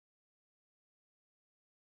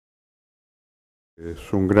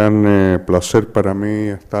Es un gran placer para mí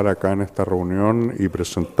estar acá en esta reunión y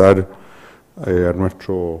presentar a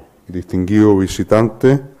nuestro distinguido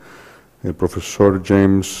visitante, el profesor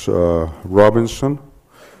James Robinson,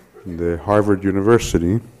 de Harvard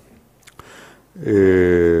University.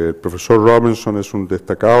 El profesor Robinson es un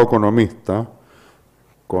destacado economista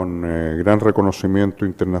con gran reconocimiento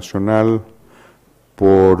internacional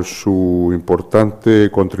por su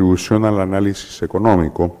importante contribución al análisis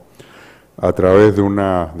económico a través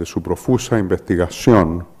de su profusa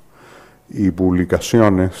investigación y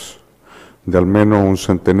publicaciones de al menos un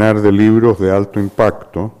centenar de libros de alto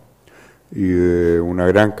impacto y de una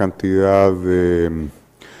gran cantidad de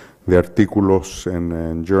artículos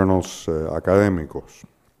en journals académicos.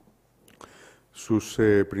 Sus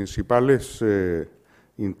principales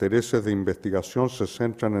intereses de investigación se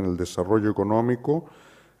centran en el desarrollo económico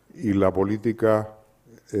y la política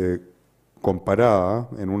comparada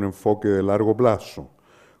en un enfoque de largo plazo,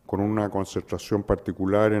 con una concentración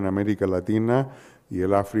particular en América Latina y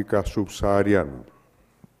el África subsahariana.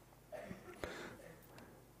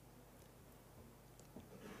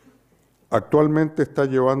 Actualmente está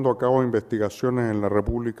llevando a cabo investigaciones en la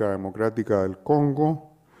República Democrática del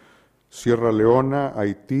Congo, Sierra Leona,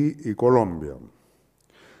 Haití y Colombia,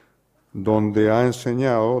 donde ha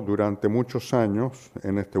enseñado durante muchos años,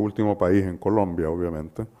 en este último país, en Colombia,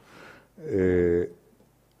 obviamente,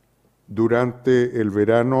 durante el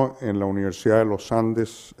verano en la Universidad de los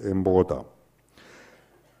Andes en Bogotá.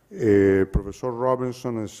 El profesor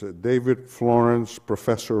Robinson es David Florence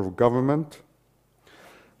Professor of Government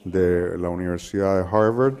de la Universidad de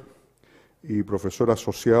Harvard y profesor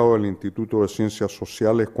asociado del Instituto de Ciencias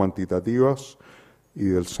Sociales Cuantitativas y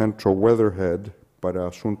del Centro Weatherhead para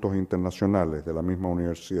Asuntos Internacionales de la misma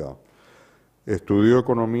universidad. Estudió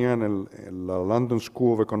economía en la London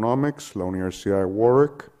School of Economics, la Universidad de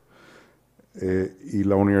Warwick y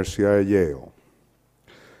la Universidad de Yale.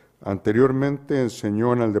 Anteriormente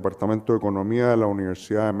enseñó en el Departamento de Economía de la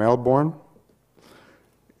Universidad de Melbourne,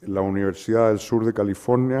 la Universidad del Sur de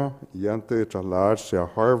California, y antes de trasladarse a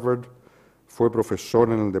Harvard fue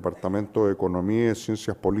profesor en el Departamento de Economía y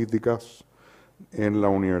Ciencias Políticas en la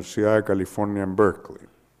Universidad de California en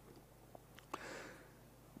Berkeley.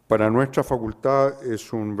 Para nuestra facultad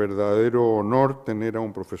es un verdadero honor tener a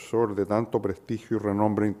un profesor de tanto prestigio y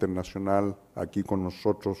renombre internacional aquí con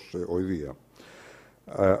nosotros hoy día.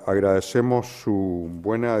 Agradecemos su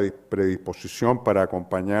buena predisposición para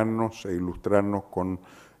acompañarnos e ilustrarnos con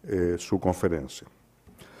su conferencia.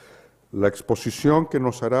 La exposición que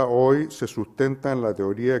nos hará hoy se sustenta en la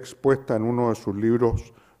teoría expuesta en uno de sus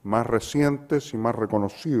libros más recientes y más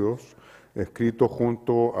reconocidos, escrito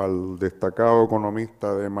junto al destacado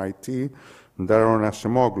economista de MIT, Daron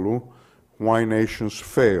Acemoglu, Why Nations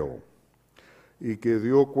Fail, y que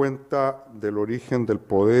dio cuenta del origen del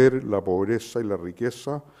poder, la pobreza y la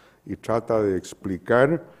riqueza, y trata de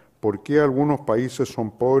explicar por qué algunos países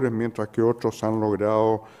son pobres mientras que otros han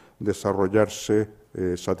logrado desarrollarse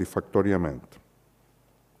satisfactoriamente.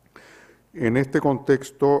 En este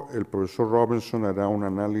contexto, el profesor Robinson hará un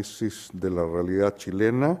análisis de la realidad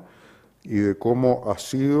chilena y de cómo ha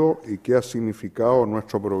sido y qué ha significado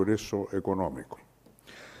nuestro progreso económico.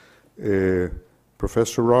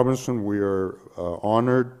 Professor Robinson, we are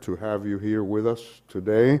honored to have you here with us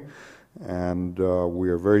today, and we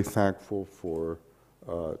are very thankful for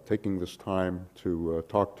taking this time to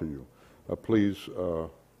talk to you. Please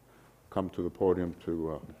come to the podium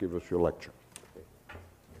to give us your lecture.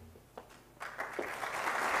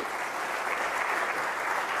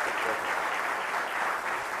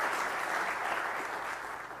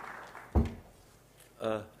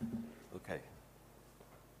 Okay.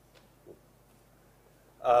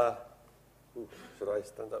 Should I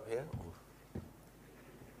stand up here?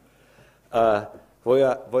 Voy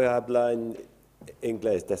a hablar en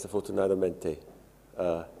inglés, desafortunadamente.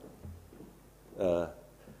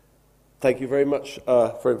 Thank you very much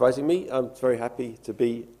for inviting me. I'm very happy to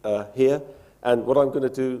be here. And what I'm going to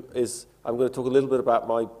do is I'm going to talk a little bit about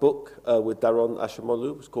my book with Daron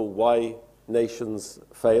Acemoglu. It's called Why Nations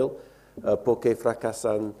Fail. ¿Por qué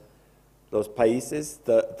fracasan los países?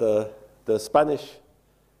 The Spanish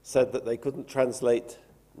said that they couldn't translate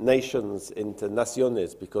nations into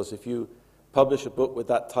naciones because if you publish a book with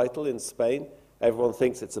that title in Spain, everyone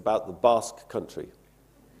thinks it's about the Basque country.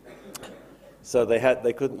 So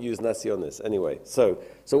they couldn't use naciones anyway. So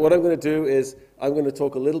what I'm going to do is I'm going to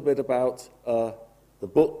talk a little bit about the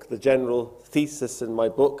book, the general thesis in my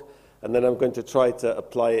book, and then I'm going to try to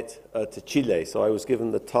apply it to Chile. So I was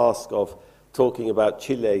given the task of talking about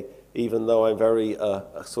Chile, even though I'm very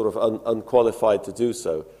sort of unqualified to do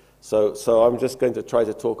so. So I'm just going to try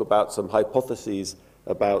to talk about some hypotheses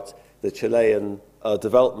about the Chilean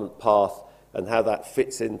development path and how that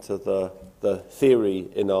fits into the theory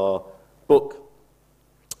in our book.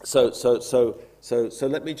 So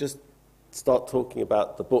let me just start talking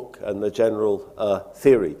about the book and the general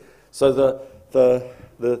theory. So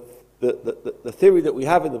the theory that we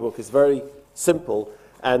have in the book is very simple,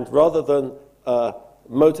 and rather than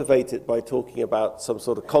motivate it by talking about some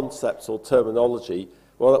sort of concepts or terminology,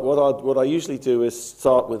 what I usually do is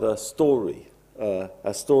start with a story.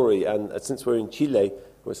 And since we're in Chile,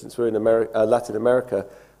 or since we're in Latin America,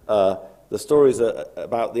 the story is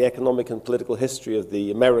about the economic and political history of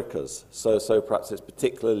the Americas. So perhaps it's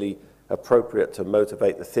particularly appropriate to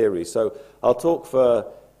motivate the theory. So I'll talk for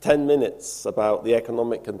 10 minutes about the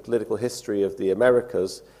economic and political history of the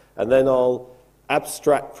Americas, and then I'll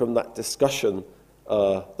abstract from that discussion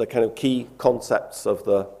the kind of key concepts of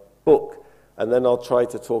the book, and then I'll try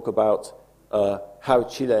to talk about how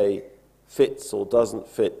Chile fits or doesn't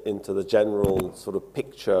fit into the general sort of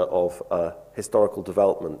picture of historical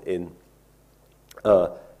development in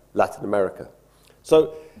Latin America.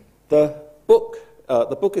 So the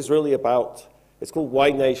book is really about, it's called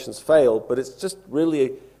Why Nations Fail, but it's just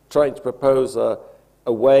really trying to propose a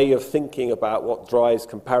way of thinking about what drives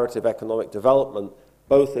comparative economic development,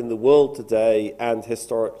 both in the world today and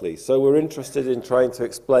historically. So we're interested in trying to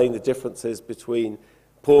explain the differences between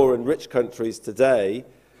poor and rich countries today,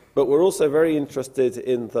 but we're also very interested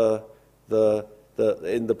in the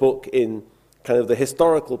book in kind of the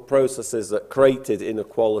historical processes that created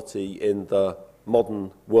inequality in the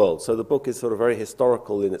modern world. So the book is sort of very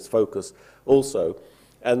historical in its focus also.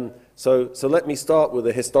 And so let me start with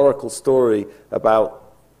a historical story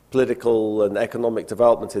about political and economic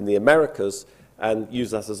development in the Americas and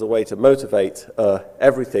use that as a way to motivate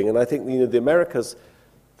everything. And I think, you know,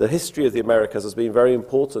 the history of the Americas has been very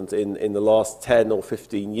important in the last 10 or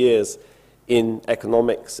 15 years in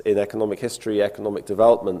economics, in economic history, economic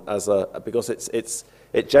development, because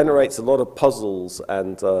it generates a lot of puzzles,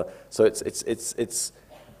 and so it's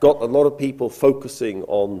got a lot of people focusing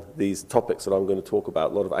on these topics that I'm going to talk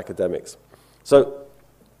about, a lot of academics. So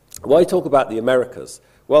why talk about the Americas?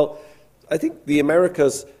 Well, I think the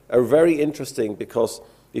Americas are very interesting because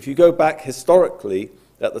if you go back historically,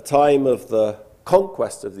 at the time of the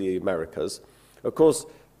conquest of the Americas, of course,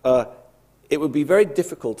 it would be very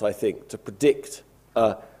difficult, I think, to predict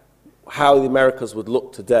how the Americas would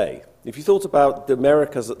look today. If you thought about the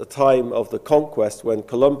Americas at the time of the conquest, when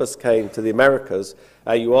Columbus came to the Americas,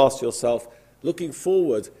 you asked yourself, looking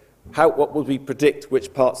forward, what would we predict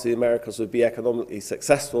which parts of the Americas would be economically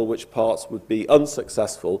successful, which parts would be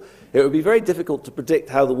unsuccessful? It would be very difficult to predict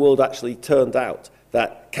how the world actually turned out,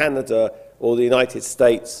 that Canada or the United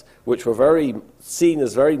States, which were seen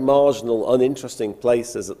as very marginal, uninteresting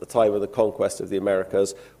places at the time of the conquest of the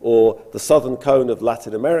Americas, or the southern cone of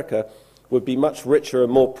Latin America, would be much richer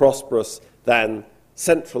and more prosperous than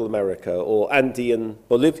Central America or Andean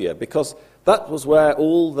Bolivia, because that was where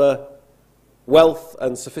all the wealth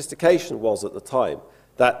and sophistication was at the time.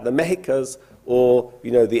 That the Mexicas, or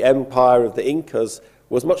the empire of the Incas,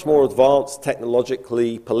 was much more advanced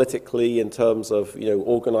technologically, politically, in terms of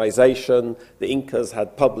organization. The Incas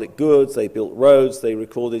had public goods, they built roads, they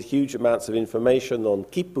recorded huge amounts of information on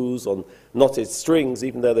quipus, on knotted strings,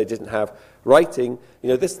 even though they didn't have writing.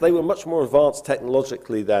 They were much more advanced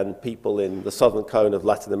technologically than people in the southern cone of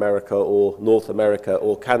Latin America or North America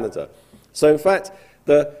or Canada. So in fact,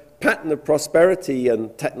 the pattern of prosperity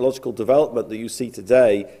and technological development that you see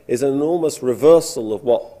today is an enormous reversal of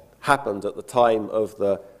what happened at the time of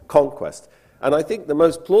the conquest. And I think the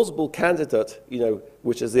most plausible candidate,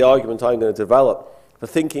 which is the argument I'm going to develop for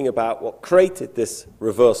thinking about what created this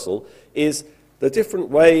reversal, is the different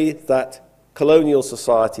way that colonial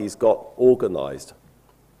societies got organized.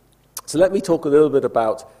 So let me talk a little bit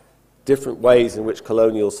about different ways in which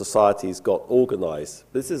colonial societies got organized.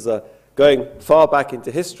 This is going far back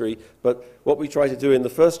into history, but what we try to do in the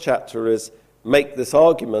first chapter is make this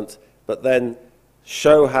argument, but then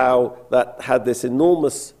show how that had this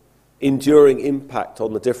enormous enduring impact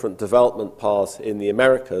on the different development paths in the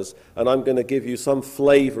Americas, and I'm going to give you some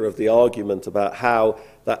flavor of the argument about how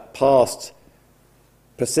that past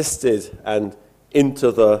persisted and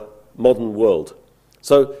into the modern world.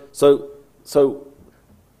 So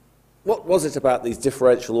what was it about these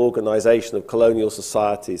differential organization of colonial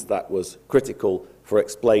societies that was critical for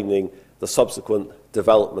explaining the subsequent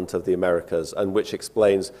development of the Americas, and which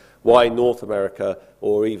explains why North America,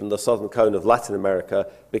 or even the southern cone of Latin America,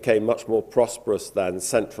 became much more prosperous than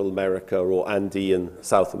Central America or Andean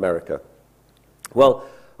South America? Well,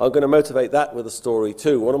 I'm going to motivate that with a story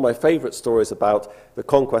too. One of my favorite stories about the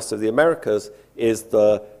conquest of the Americas is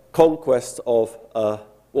the conquest of,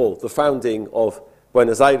 the founding of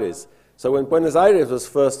Buenos Aires. So when Buenos Aires was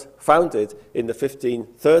first founded in the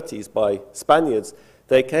 1530s by Spaniards,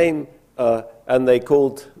 they came and they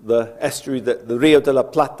called the estuary the Rio de la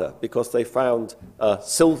Plata because they found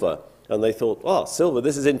silver. And they thought, oh, silver,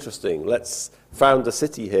 this is interesting. Let's found a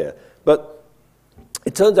city here. But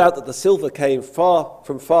it turned out that the silver came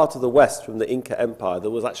from far to the west from the Inca Empire. There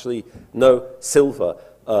was actually no silver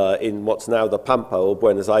in what's now the Pampa or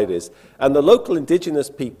Buenos Aires. And the local indigenous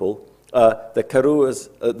people, the Caruas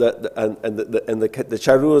the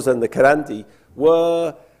Charrúas and the Carandi,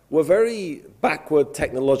 were very backward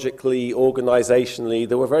technologically, organizationally.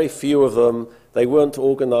 There were very few of them. They weren't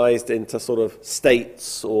organized into sort of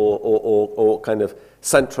states or kind of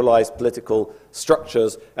centralized political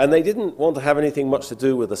structures, and they didn't want to have anything much to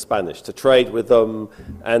do with the Spanish, to trade with them.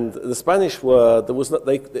 And the Spanish were, there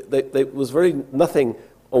was very nothing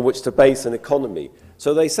on which to base an economy.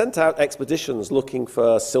 So they sent out expeditions looking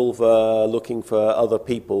for silver, looking for other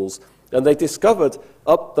peoples, and they discovered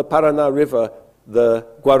up the Paraná River the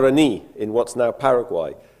Guarani in what's now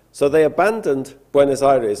Paraguay. So they abandoned Buenos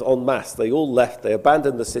Aires en masse. They all left, they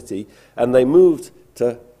abandoned the city, and they moved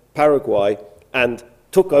to Paraguay and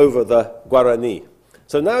took over the Guarani.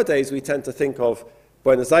 So nowadays we tend to think of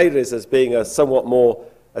Buenos Aires as being a somewhat more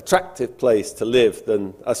attractive place to live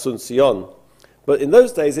than Asunción. But in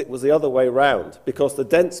those days it was the other way around, because the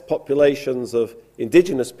dense populations of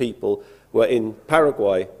indigenous people were in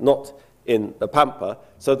Paraguay, not in the Pampa.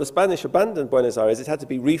 So the Spanish abandoned Buenos Aires. It had to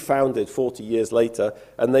be refounded 40 years later,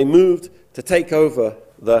 and they moved to take over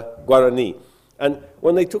the Guarani. And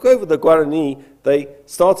when they took over the Guarani, they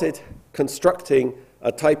started constructing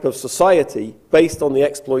a type of society based on the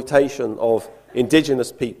exploitation of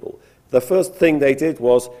indigenous people. The first thing they did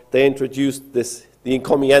was they introduced the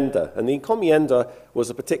encomienda, and the encomienda was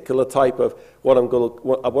a particular type of what I'm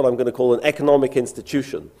going to call an economic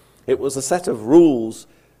institution. It was a set of rules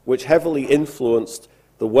which heavily influenced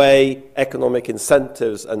the way economic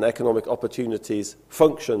incentives and economic opportunities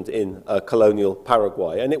functioned in colonial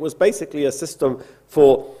Paraguay. And it was basically a system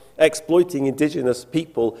for exploiting indigenous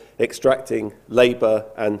people, extracting labor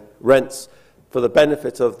and rents for the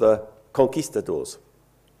benefit of the conquistadors.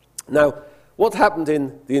 Now, what happened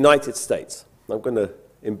in the United States? I'm going to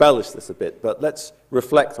embellish this a bit, but let's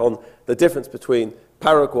reflect on the difference between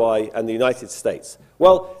Paraguay and the United States.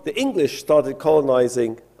 Well, the English started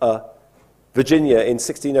colonizing Virginia in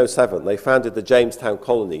 1607. They founded the Jamestown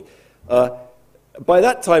colony. By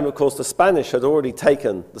that time, of course, the Spanish and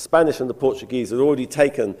the Portuguese had already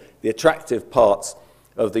taken the attractive parts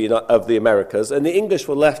of the Americas, and the English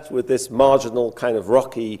were left with this marginal, kind of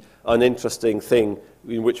rocky, uninteresting thing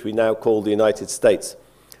in which we now call the United States.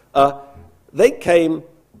 They came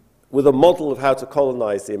with a model of how to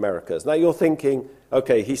colonize the Americas. Now you're thinking,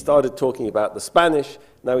 okay, he started talking about the Spanish,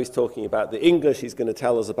 now he's talking about the English, he's going to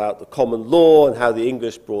tell us about the common law and how the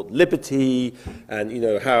English brought liberty and,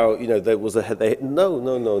 how, there was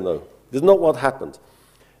no. That's not what happened.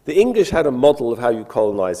 The English had a model of how you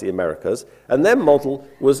colonize the Americas, and their model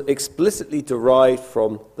was explicitly derived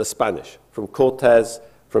from the Spanish, from Cortes,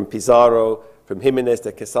 from Pizarro, from Jiménez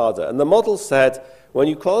de Quesada. And the model said, when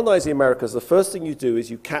you colonize the Americas, the first thing you do is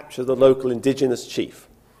you capture the local indigenous chief.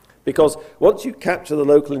 Because once you capture the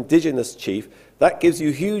local indigenous chief, that gives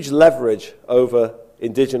you huge leverage over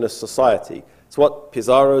indigenous society. It's what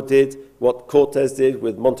Pizarro did, what Cortes did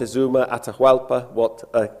with Montezuma, Atahualpa, what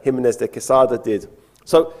Jiménez de Quesada did.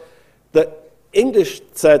 So the English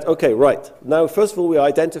said, okay, right, now first of all we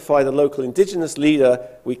identify the local indigenous leader,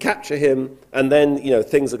 we capture him, and then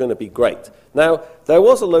things are going to be great. Now, there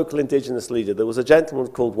was a local indigenous leader. There was a gentleman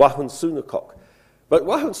called Wahun Sunukok. But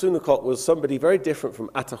Wahun Sunukok was somebody very different from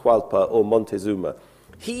Atahualpa or Montezuma.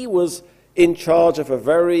 He was in charge of a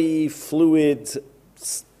very fluid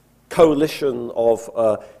coalition of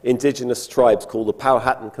indigenous tribes called the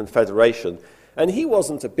Powhatan Confederation. And he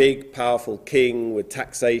wasn't a big, powerful king with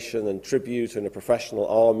taxation and tribute and a professional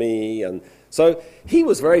army. And so he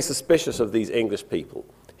was very suspicious of these English people.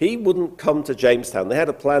 He wouldn't come to Jamestown. They had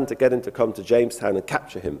a plan to get him to come to Jamestown and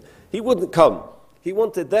capture him. He wouldn't come. He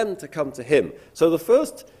wanted them to come to him. So the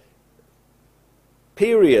first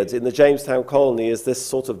period in the Jamestown colony is this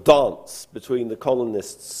sort of dance between the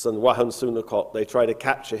colonists and Wahun Sunukok. They try to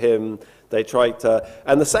capture him.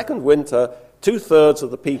 And the second winter, 2/3 of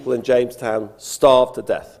the people in Jamestown starved to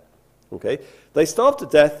death. Okay? They starved to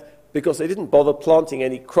death because they didn't bother planting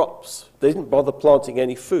any crops. They didn't bother planting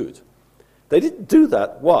any food. They didn't do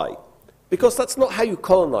that. Why? Because that's not how you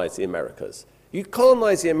colonize the Americas. You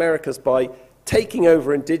colonize the Americas by taking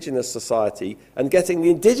over indigenous society and getting the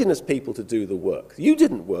indigenous people to do the work. You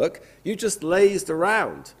didn't work, you just lazed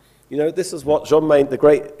around. You know, this is what John Maynard, the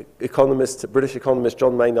great economist, British economist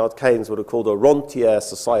John Maynard Keynes would have called a rentier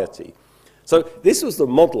society. So this was the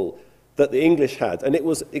model that the English had, and it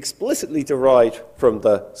was explicitly derived from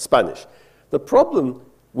the Spanish. The problem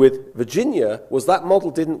with Virginia was that model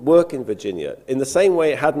didn't work in Virginia. In the same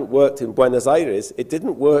way it hadn't worked in Buenos Aires, it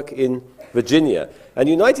didn't work in Virginia. And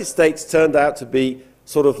the United States turned out to be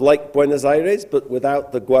sort of like Buenos Aires, but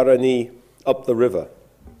without the Guarani up the river.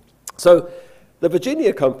 So the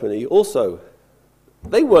Virginia Company also,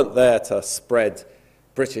 they weren't there to spread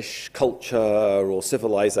British culture or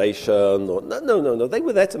civilization. Or, no. They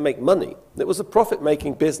were there to make money. It was a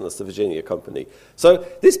profit-making business, the Virginia Company. So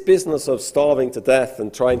this business of starving to death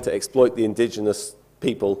and trying to exploit the indigenous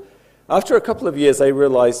people, after a couple of years, they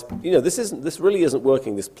realized, you know, this really isn't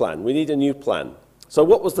working, this plan. We need a new plan. So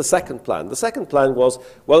what was the second plan? The second plan was,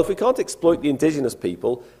 well, if we can't exploit the indigenous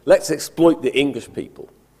people, let's exploit the English people.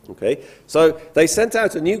 Okay? So they sent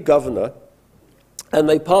out a new governor, and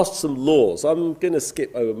they passed some laws. I'm going to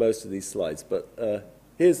skip over most of these slides, but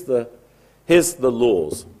here's the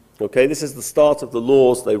laws. Okay, this is the start of the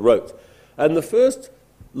laws they wrote. And the first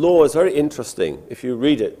law is very interesting. If you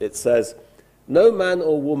read it, it says, "No man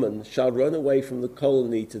or woman shall run away from the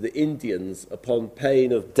colony to the Indians upon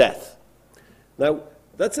pain of death." Now,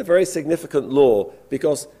 that's a very significant law,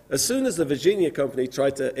 because as soon as the Virginia Company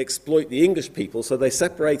tried to exploit the English people, so they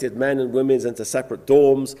separated men and women into separate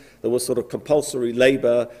dorms, there was sort of compulsory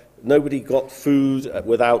labor, nobody got food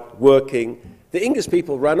without working, the English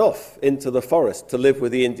people ran off into the forest to live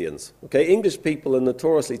with the Indians. Okay? English people are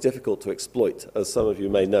notoriously difficult to exploit, as some of you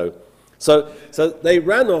may know. So they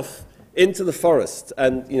ran off into the forest,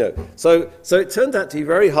 and, you know, so it turned out to be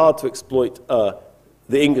very hard to exploit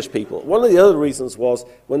the English people. One of the other reasons was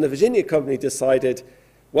when the Virginia Company decided,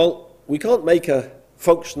 well, we can't make a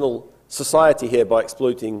functional society here by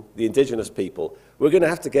exploiting the indigenous people. We're going to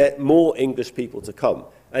have to get more English people to come.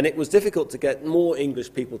 And it was difficult to get more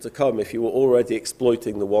English people to come if you were already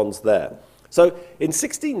exploiting the ones there. So in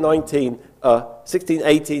 1618,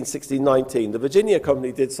 1619, the Virginia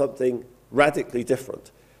Company did something radically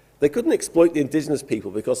different. They couldn't exploit the indigenous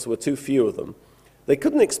people because there were too few of them. They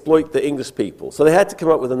couldn't exploit the English people, so they had to come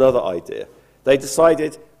up with another idea. They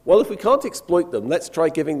decided, well, if we can't exploit them, let's try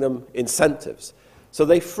giving them incentives. So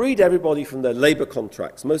they freed everybody from their labor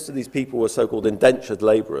contracts. Most of these people were so-called indentured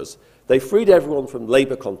laborers. They freed everyone from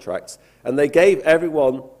labor contracts, and they gave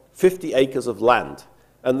everyone 50 acres of land.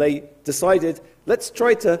 And they decided, let's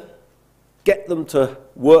try to get them to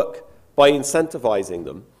work by incentivizing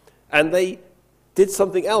them. And they did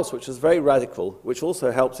something else, which was very radical, which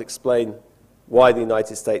also helps explain why the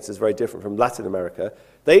United States is very different from Latin America.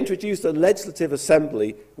 They introduced a legislative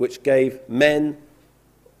assembly which gave men,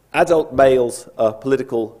 adult males,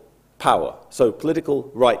 political power, so political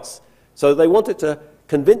rights. So they wanted to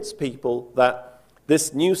convince people that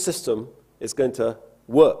this new system is going to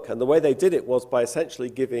work. And the way they did it was by essentially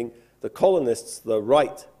giving the colonists the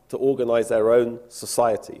right to organize their own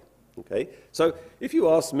society. Okay? So if you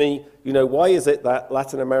ask me, you know, why is it that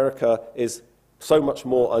Latin America is so much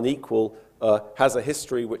more unequal, has a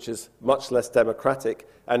history which is much less democratic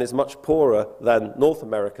and is much poorer than North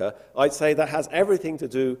America, I'd say that has everything to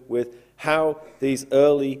do with how these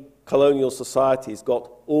early colonial societies got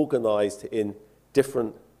organized in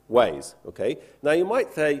different ways. Okay? Now you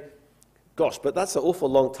might say, gosh, but that's an awful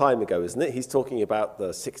long time ago, isn't it? He's talking about the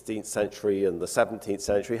 16th century and the 17th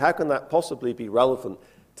century. How can that possibly be relevant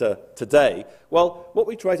to today? Well, what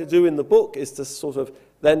we try to do in the book is to sort of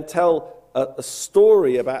then tell a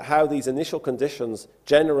story about how these initial conditions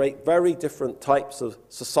generate very different types of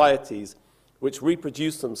societies which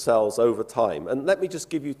reproduce themselves over time. And let me just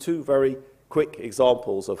give you two very quick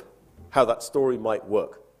examples of how that story might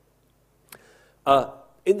work.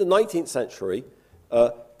 In the 19th century,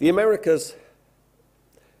 the Americas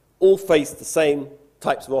all faced the same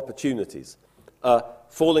types of opportunities.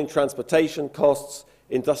 Falling transportation costs,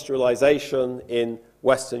 industrialization in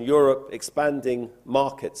Western Europe, expanding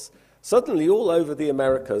markets. Suddenly, all over the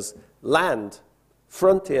Americas, land,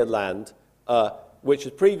 frontier land, which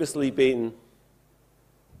had previously been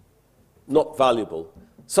not valuable,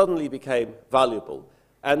 suddenly became valuable.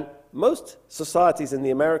 And most societies in the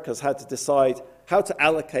Americas had to decide how to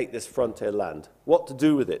allocate this frontier land, what to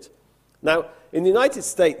do with it. Now, in the United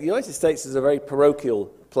States is a very parochial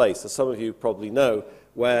place, as some of you probably know,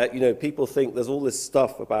 where, you know, people think there's all this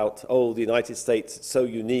stuff about, oh, the United States, it's so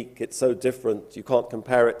unique, it's so different, you can't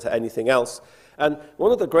compare it to anything else. And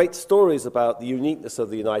one of the great stories about the uniqueness of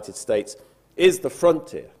the United States is the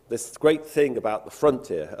frontier, this great thing about the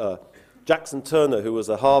frontier. Jackson Turner, who was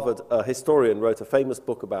a Harvard historian, wrote a famous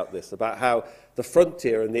book about this, about how the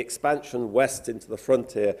frontier and the expansion west into the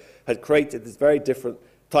frontier had created this very different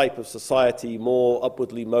type of society, more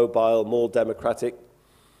upwardly mobile, more democratic.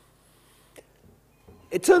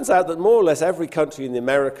 It turns out that more or less every country in the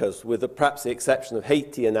Americas, with perhaps the exception of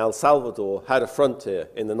Haiti and El Salvador, had a frontier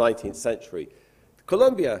in the 19th century.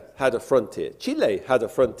 Colombia had a frontier. Chile had a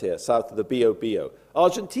frontier south of the Biobío.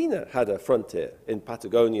 Argentina had a frontier in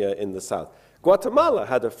Patagonia in the south. Guatemala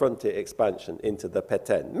had a frontier expansion into the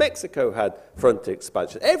Petén. Mexico had frontier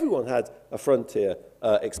expansion. Everyone had a frontier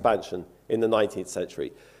expansion in the 19th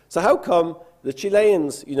century. So how come the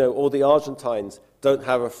Chileans, or the Argentines don't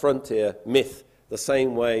have a frontier myth the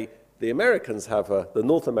same way the Americans have the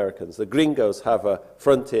North Americans, the gringos have a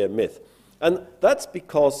frontier myth? And that's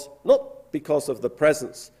because, not because of the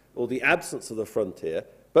presence or the absence of the frontier,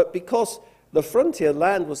 but because the frontier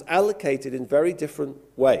land was allocated in very different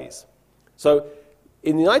ways. So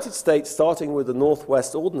in the United States, starting with the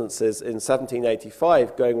Northwest Ordinances in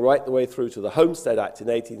 1785, going right the way through to the Homestead Act in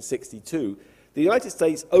 1862, the United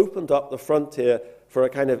States opened up the frontier for a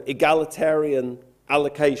kind of egalitarian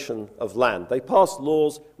allocation of land. They passed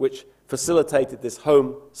laws which facilitated this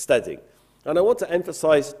homesteading. And I want to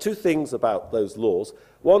emphasize two things about those laws.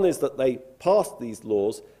 One is that they passed these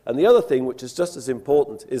laws, and the other thing, which is just as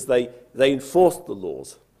important, is they enforced the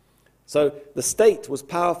laws. So the state was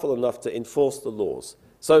powerful enough to enforce the laws.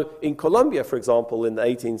 So in Colombia, for example, in the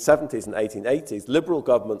 1870s and 1880s, liberal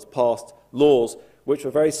governments passed laws which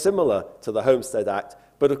were very similar to the Homestead Act,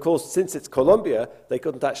 but of course, since it's Colombia, they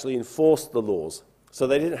couldn't actually enforce the laws. So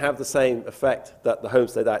they didn't have the same effect that the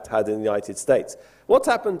Homestead Act had in the United States. What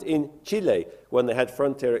happened in Chile when they had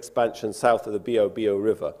frontier expansion south of the Biobío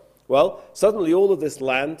River? Well, suddenly all of this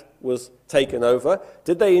land was taken over.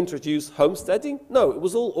 Did they introduce homesteading? No, it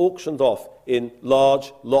was all auctioned off in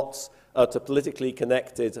large lots to politically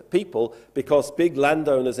connected people because big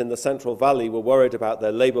landowners in the Central Valley were worried about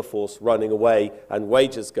their labor force running away and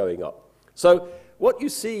wages going up. So what you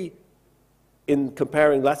see in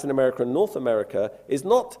comparing Latin America and North America is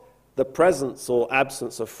not the presence or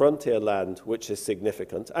absence of frontier land which is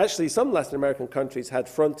significant. Actually, some Latin American countries had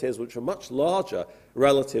frontiers which were much larger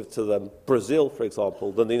relative to them, Brazil, for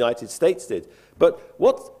example, than the United States did. But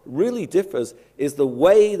what really differs is the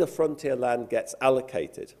way the frontier land gets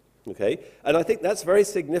allocated. Okay? And I think that's very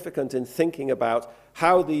significant in thinking about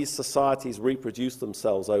how these societies reproduce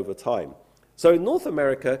themselves over time. So in North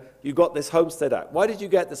America, you got this Homestead Act. Why did you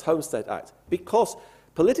get this Homestead Act? Because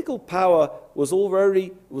political power was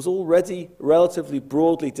already relatively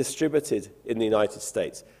broadly distributed in the United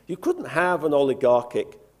States. You couldn't have an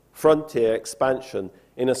oligarchic frontier expansion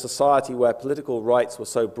in a society where political rights were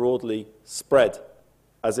so broadly spread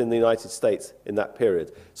as in the United States in that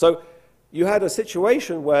period. So you had a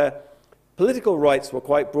situation where political rights were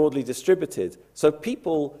quite broadly distributed, so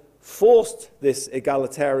people forced this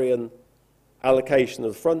egalitarian allocation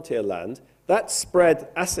of frontier land. That spread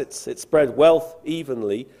assets, it spread wealth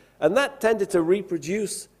evenly, and that tended to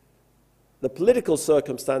reproduce the political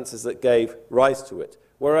circumstances that gave rise to it.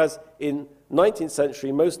 Whereas in 19th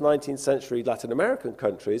century, most 19th century Latin American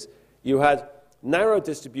countries, you had narrow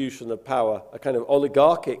distribution of power, a kind of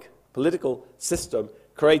oligarchic political system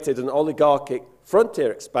created an oligarchic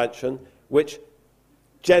frontier expansion which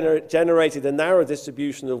generated a narrow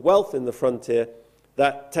distribution of wealth in the frontier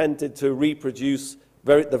that tended to reproduce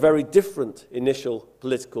the very different initial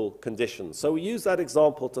political conditions. So we use that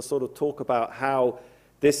example to sort of talk about how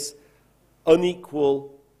this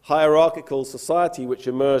unequal hierarchical society which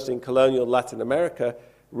emerged in colonial Latin America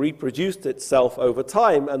reproduced itself over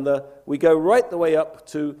time, and we go right the way up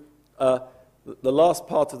to the last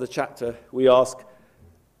part of the chapter. We ask,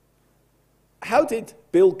 how did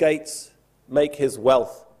Bill Gates make his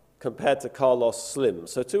wealth compared to Carlos Slim?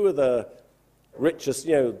 So two of the richest,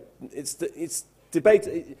 it's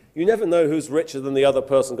debate. You never know who's richer than the other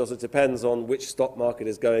person because it depends on which stock market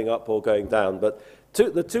is going up or going down. But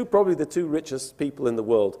probably the two richest people in the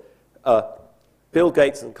world, Bill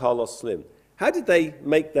Gates and Carlos Slim. How did they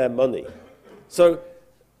make their money? So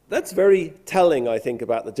that's very telling, I think,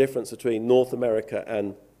 about the difference between North America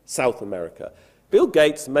and South America. Bill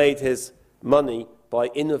Gates made his money by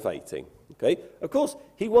innovating. Okay? Of course,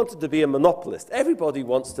 he wanted to be a monopolist. Everybody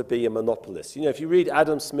wants to be a monopolist. If you read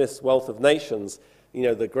Adam Smith's Wealth of Nations,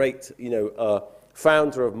 the great,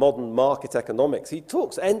 founder of modern market economics, he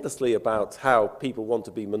talks endlessly about how people want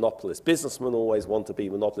to be monopolists. Businessmen always want to be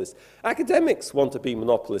monopolists. Academics want to be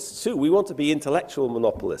monopolists too. We want to be intellectual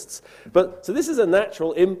monopolists. So this is a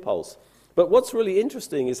natural impulse. But what's really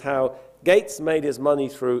interesting is how Gates made his money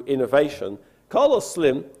through innovation. Carlos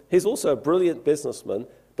Slim, he's also a brilliant businessman,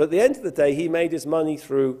 But at the end of the day, he made his money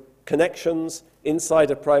through connections,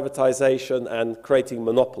 insider privatization, and creating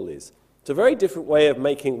monopolies. It's a very different way of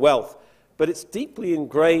making wealth, but it's deeply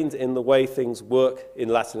ingrained in the way things work in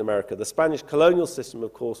Latin America. The Spanish colonial system,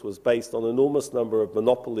 of course, was based on an enormous number of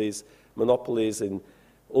monopolies in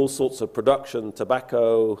all sorts of production,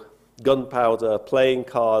 tobacco, gunpowder, playing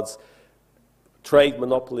cards, trade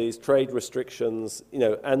monopolies, trade restrictions,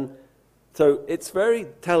 and so it's very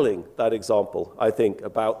telling, that example, I think,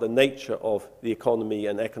 about the nature of the economy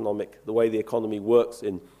and the way the economy works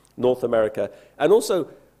in North America, and also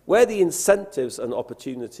where the incentives and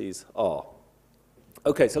opportunities are.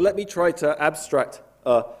 Okay, so let me try to abstract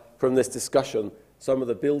from this discussion some of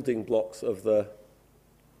the building blocks of the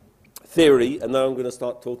theory, and now I'm going to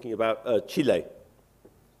start talking about Chile.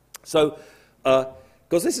 So,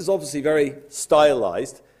 because this is obviously very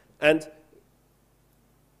stylized, and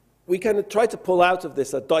we kind of try to pull out of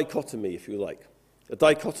this a dichotomy, if you like, a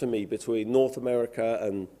dichotomy between North America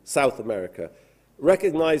and South America,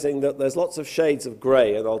 recognizing that there's lots of shades of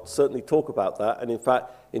gray, and I'll certainly talk about that. And in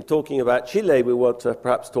fact, in talking about Chile, we want to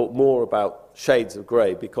perhaps talk more about shades of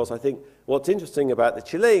gray, because I think what's interesting about the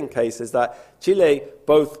Chilean case is that Chile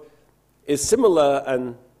both is similar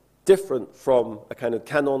and different from a kind of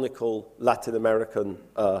canonical Latin American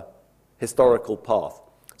historical path.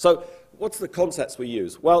 So what's the concepts we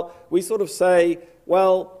use? Well, we sort of say,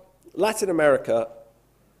 well, Latin America,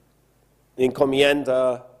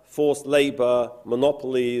 encomienda, forced labor,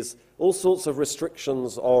 monopolies, all sorts of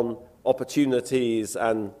restrictions on opportunities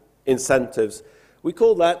and incentives. We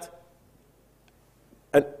call that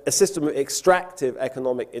a system of extractive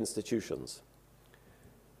economic institutions.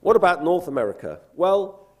 What about North America?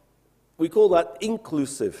 Well, we call that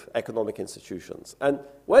inclusive economic institutions. And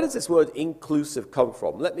where does this word inclusive come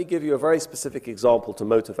from? Let me give you a very specific example to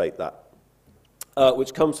motivate that,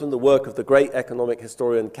 which comes from the work of the great economic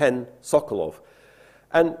historian Ken Sokolov.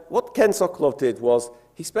 And what Ken Sokolov did was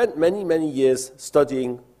he spent many, many years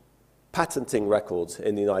studying patenting records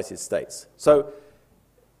in the United States. So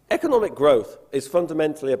economic growth is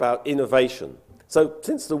fundamentally about innovation. So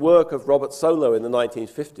since the work of Robert Solow in the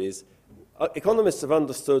 1950s, economists have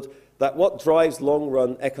understood that what drives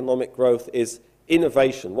long-run economic growth is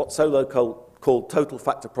innovation, what Solow called total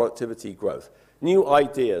factor productivity growth, new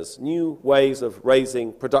ideas, new ways of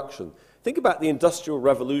raising production. Think about the Industrial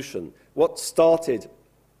Revolution, what started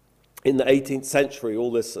in the 18th century,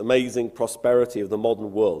 all this amazing prosperity of the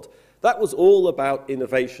modern world. That was all about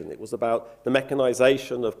innovation. It was about the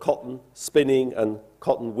mechanization of cotton spinning and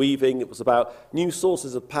cotton weaving. It was about new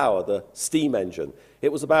sources of power, the steam engine.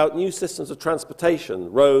 It was about new systems of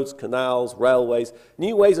transportation, roads, canals, railways,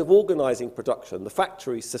 new ways of organizing production, the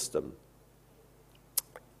factory system.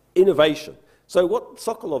 Innovation. So what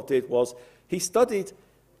Sokolov did was he studied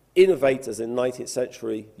innovators in 19th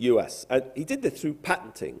century US, and he did this through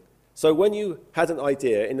patenting. So when you had an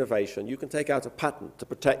idea, innovation, you can take out a patent to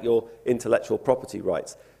protect your intellectual property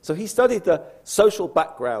rights. So he studied the social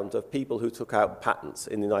background of people who took out patents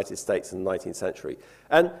in the United States in the 19th century.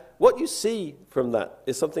 And what you see from that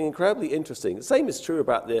is something incredibly interesting. The same is true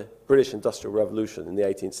about the British Industrial Revolution in the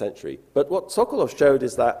 18th century. But what Sokolov showed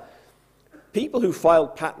is that people who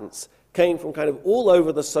filed patents came from kind of all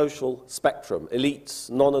over the social spectrum, elites,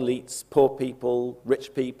 non-elites, poor people,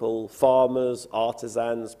 rich people, farmers,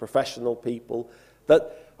 artisans, professional people,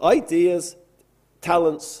 that ideas,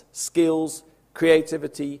 talents, skills,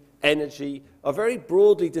 creativity, energy are very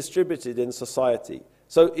broadly distributed in society.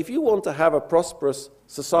 So if you want to have a prosperous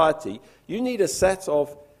society, you need a set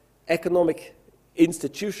of economic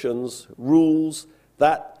institutions, rules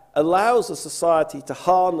that allows a society to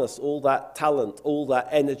harness all that talent, all that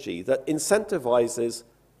energy, that incentivizes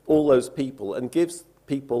all those people and gives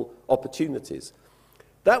people opportunities.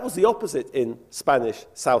 That was the opposite in Spanish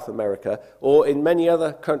South America, or in many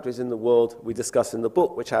other countries in the world we discuss in the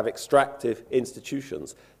book, which have extractive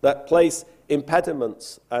institutions that place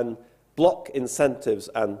impediments and block incentives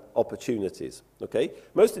and opportunities. Okay?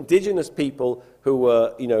 Most indigenous people who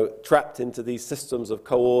were, trapped into these systems of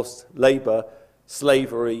coerced labor,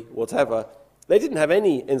 slavery, whatever, they didn't have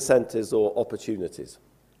any incentives or opportunities.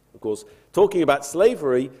 Of course, talking about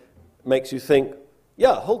slavery makes you think,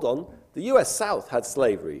 yeah, hold on, the US South had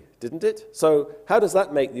slavery, didn't it? So how does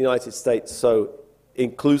that make the United States so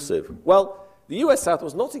inclusive? Well, the US South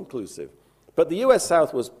was not inclusive, but the US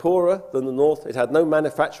South was poorer than the North. It had no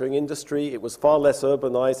manufacturing industry. It was far less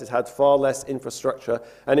urbanized. It had far less infrastructure.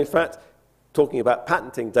 And in fact, talking about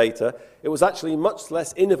patenting data, it was actually much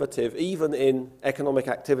less innovative even in economic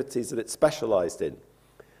activities that it specialized in.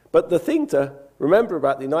 But the thing to remember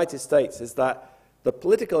about the United States is that the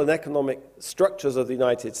political and economic structures of the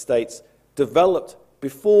United States developed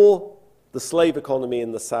before the slave economy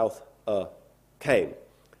in the South came.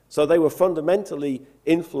 So they were fundamentally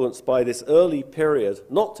influenced by this early period,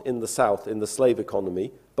 not in the South, in the slave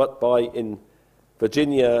economy, but in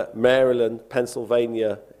Virginia, Maryland,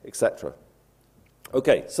 Pennsylvania, etc.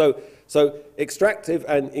 Okay, so extractive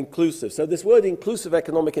and inclusive. So this word inclusive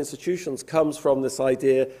economic institutions comes from this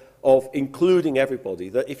idea of including everybody,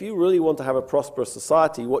 that if you really want to have a prosperous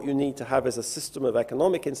society, what you need to have is a system of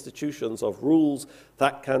economic institutions, of rules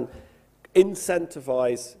that can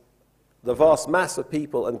incentivize the vast mass of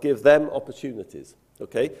people and give them opportunities,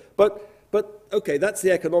 okay? But okay, that's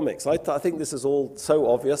the economics. I think this is all so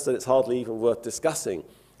obvious that it's hardly even worth discussing.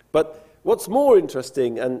 But what's more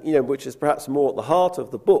interesting, and which is perhaps more at the heart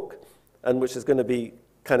of the book, and which is going to be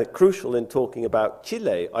kind of crucial in talking about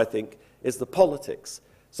Chile, I think, is the politics.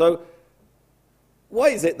 So why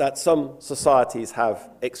is it that some societies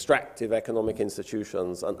have extractive economic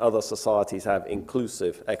institutions and other societies have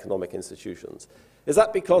inclusive economic institutions? Is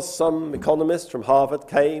that because some economist from Harvard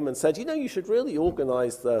came and said, you should really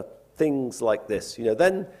organize the things like this,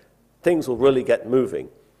 then things will really get moving?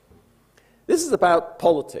 This is about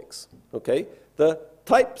politics, okay? The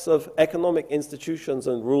types of economic institutions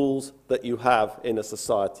and rules that you have in a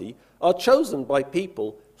society are chosen by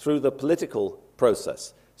people through the political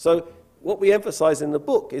process. So what we emphasize in the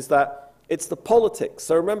book is that it's the politics.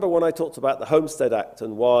 So remember when I talked about the Homestead Act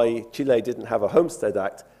and why Chile didn't have a Homestead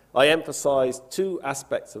Act, I emphasized two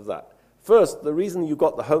aspects of that. First, the reason you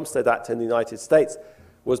got the Homestead Act in the United States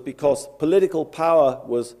was because political power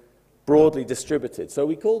was broadly distributed. So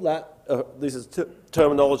we call that, this is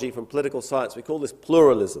terminology from political science, we call this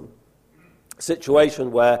pluralism, a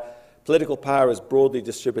situation where political power is broadly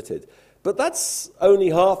distributed. But that's only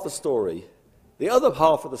half the story. The other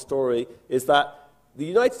half of the story is that the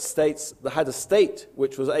United States had a state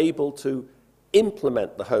which was able to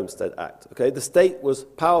implement the Homestead Act. Okay? The state was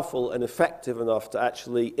powerful and effective enough to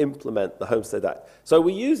actually implement the Homestead Act. So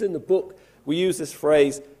we use in the book, we use this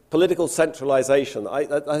phrase, political centralization. I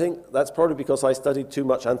think that's probably because I studied too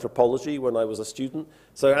much anthropology when I was a student.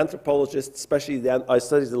 So anthropologists, especially, I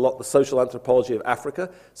studied a lot the social anthropology of Africa.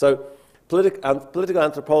 So political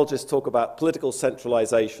anthropologists talk about political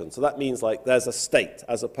centralization. So that means like there's a state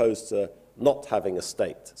as opposed to not having a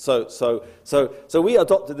state. So we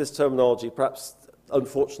adopted this terminology, perhaps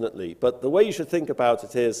unfortunately, but the way you should think about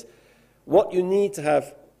it is what you need to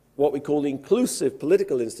have what we call inclusive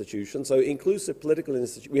political institutions. So inclusive political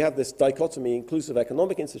institutions, we have this dichotomy, inclusive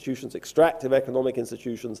economic institutions, extractive economic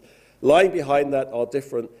institutions. Lying behind that are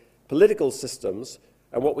different political systems,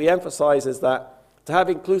 and what we emphasize is that to have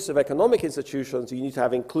inclusive economic institutions, you need to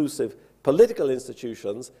have inclusive political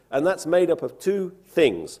institutions, and that's made up of two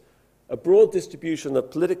things: a broad distribution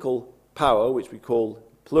of political power, which we call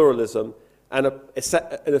pluralism, and an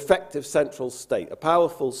effective central state, a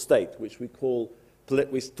powerful state, which we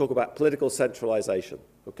talk about political centralization.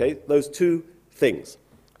 Okay, those two things.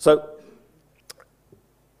 So,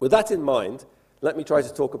 with that in mind, let me try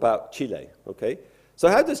to talk about Chile. Okay, so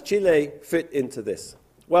how does Chile fit into this?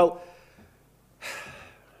 Well,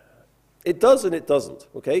 it does and it doesn't.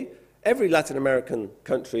 Okay, every Latin American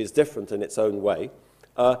country is different in its own way.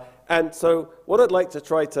 And so what I'd like to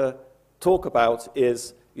try to talk about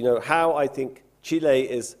is, how I think Chile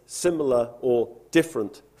is similar or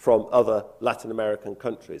different from other Latin American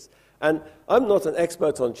countries. And I'm not an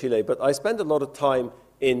expert on Chile, but I spend a lot of time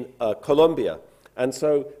in Colombia. And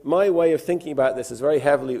so my way of thinking about this is very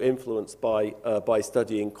heavily influenced by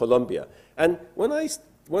studying Colombia. And when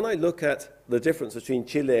I look at the difference between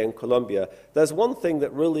Chile and Colombia, there's one thing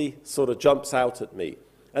that really sort of jumps out at me.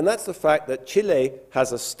 And that's the fact that Chile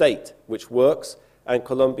has a state which works and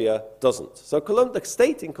Colombia doesn't. So the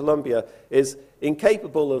state in Colombia is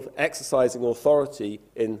incapable of exercising authority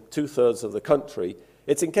in 2/3 of the country.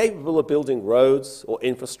 It's incapable of building roads or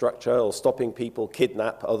infrastructure or stopping people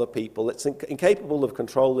kidnap other people. It's incapable of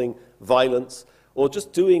controlling violence or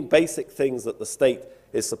just doing basic things that the state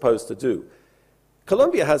is supposed to do.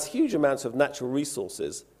 Colombia has huge amounts of natural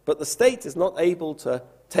resources, but the state is not able to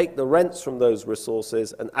take the rents from those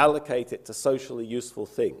resources and allocate it to socially useful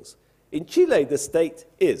things. In Chile, the state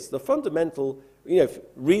is. The fundamental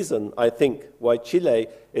reason, I think, why Chile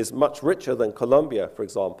is much richer than Colombia, for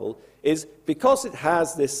example, is because it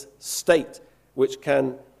has this state which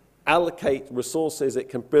can allocate resources, it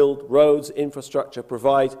can build roads, infrastructure,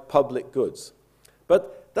 provide public goods.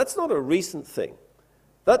 But that's not a recent thing.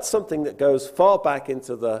 That's something that goes far back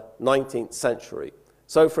into the 19th century.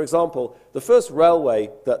 So, for example, the first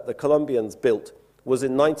railway that the Colombians built was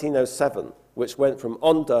in 1907, which went from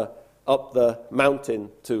Honda up the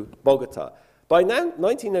mountain to Bogota. By now,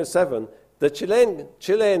 1907, the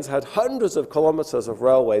Chileans had hundreds of kilometers of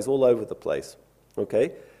railways all over the place.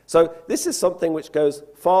 Okay? So this is something which goes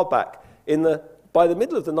far back. By the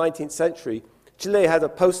middle of the 19th century, Chile had a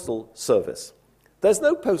postal service. There's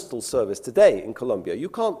no postal service today in Colombia. You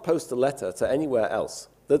can't post a letter to anywhere else.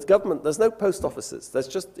 The government, there's no post offices.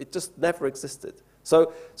 It just never existed.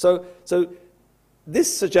 So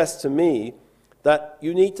this suggests to me that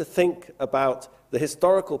you need to think about the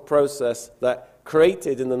historical process that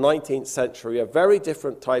created in the 19th century a very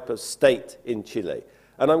different type of state in Chile.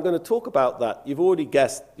 And I'm going to talk about that. You've already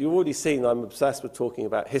guessed, you've already seen I'm obsessed with talking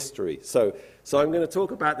about history. So I'm going to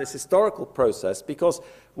talk about this historical process, because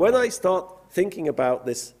when I start thinking about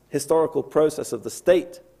this historical process of the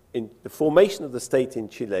state, in the formation of the state in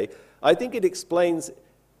Chile, I think it explains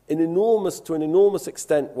to an enormous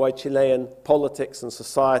extent why Chilean politics and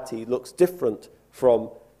society looks different from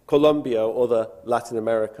Colombia or the Latin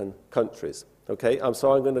American countries. Okay,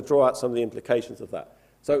 so I'm going to draw out some of the implications of that.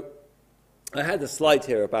 So I had a slide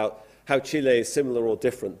here about how Chile is similar or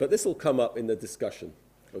different, but this will come up in the discussion.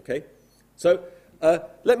 Okay, so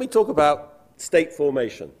let me talk about state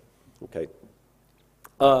formation. Okay,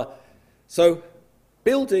 so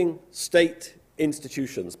building state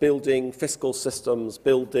institutions, building fiscal systems,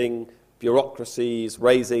 building bureaucracies,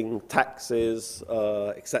 raising taxes,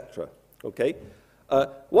 etc. Okay,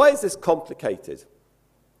 why is this complicated?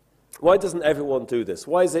 Why doesn't everyone do this?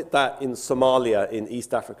 Why is it that in Somalia, in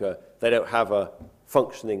East Africa, they don't have a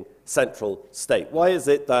functioning central state? Why is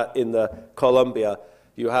it that in Colombia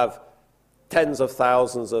you have tens of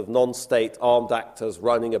thousands of non-state armed actors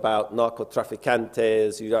running about,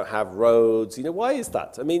 narcotraficantes, you don't have roads? You know, why is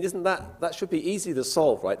that? I mean, that should be easy to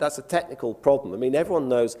solve, right? That's a technical problem. I mean, everyone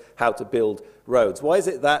knows how to build roads. Why is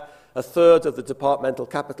it that a third of the departmental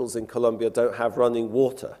capitals in Colombia don't have running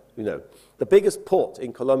water? You know, the biggest port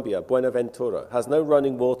in Colombia, Buenaventura, has no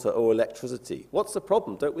running water or electricity. What's the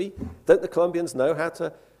problem? Don't the Colombians know how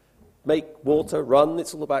to make water run?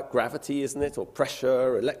 It's all about gravity, isn't it? Or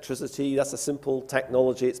pressure, electricity. That's a simple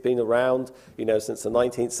technology. It's been around, you know, since the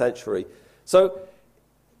 19th century. So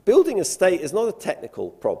building a state is not a technical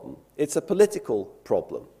problem. It's a political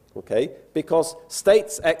problem, okay? Because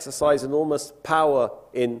states exercise enormous power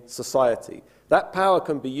in society. That power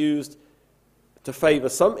can be used to favor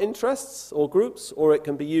some interests or groups, or it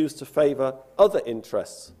can be used to favor other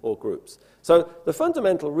interests or groups. So the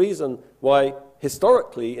fundamental reason why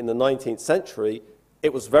historically in the 19th century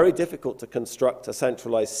it was very difficult to construct a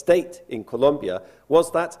centralized state in Colombia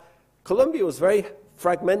was that Colombia was very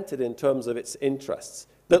fragmented in terms of its interests.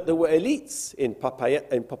 That there were elites in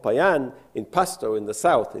Popayán, in Pasto in the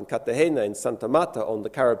south, in Cartagena, in Santa Marta on the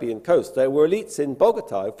Caribbean coast. There were elites in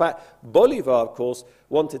Bogota. In fact, Bolivar, of course,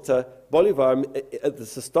 Bolivar at the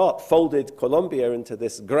start folded Colombia into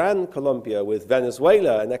this grand Colombia with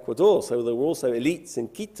Venezuela and Ecuador. So there were also elites in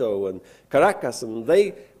Quito and Caracas, and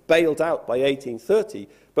they bailed out by 1830.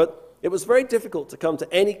 But it was very difficult to come to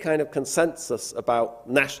any kind of consensus about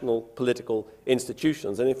national political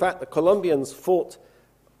institutions. And in fact, the Colombians fought.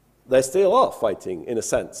 They still are fighting, in a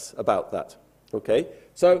sense, about that. Okay?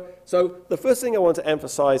 So the first thing I want to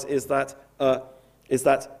emphasize is that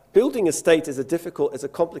building a state is a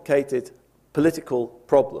complicated political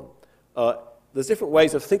problem. There's different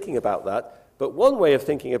ways of thinking about that, but one way of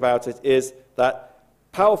thinking about it is that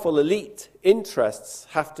powerful elite interests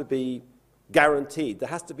have to be guaranteed. There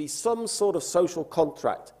has to be some sort of social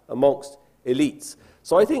contract amongst elites.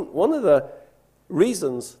 So I think one of the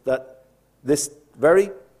reasons that this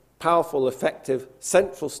very powerful, effective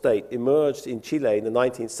central state emerged in Chile in the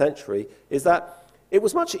 19th century is that it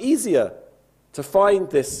was much easier to find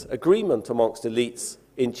this agreement amongst elites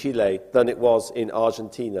in Chile than it was in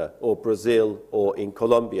Argentina or Brazil or in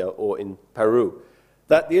Colombia or in Peru.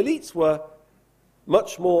 That the elites were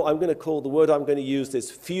much more, I'm going to call the word I'm going to use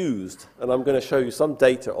is fused, and I'm going to show you some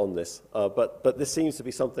data on this, but this seems to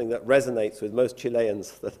be something that resonates with most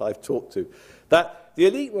Chileans that I've talked to. That the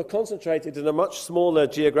elite were concentrated in a much smaller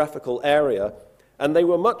geographical area, and they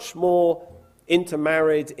were much more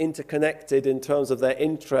intermarried, interconnected in terms of their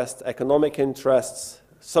interests, economic interests,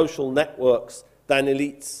 social networks, than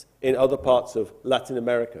elites in other parts of Latin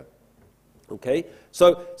America. Okay?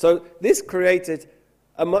 So this created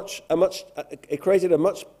a much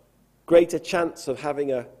greater chance of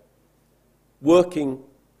having a working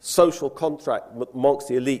social contract amongst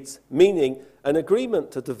the elites, meaning an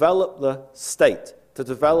agreement to develop the state, to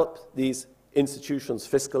develop these institutions,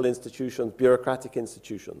 fiscal institutions, bureaucratic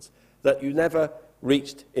institutions, that you never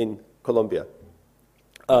reached in Colombia.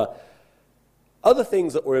 Other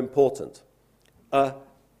things that were important.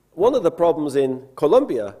 One of the problems in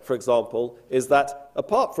Colombia, for example, is that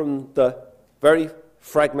apart from the very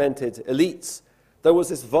fragmented elites, there was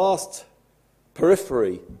this vast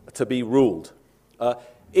periphery to be ruled.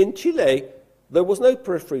 In Chile, there was no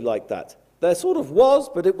periphery like that. There sort of was,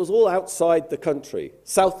 but it was all outside the country,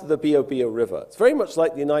 south of the Biobío River. It's very much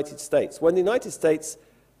like the United States. When the United States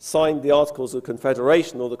signed the Articles of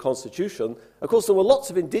Confederation or the Constitution, of course there were lots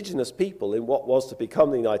of indigenous people in what was to become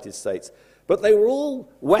the United States, but they were all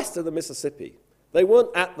west of the Mississippi. They weren't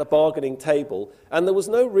at the bargaining table, and there was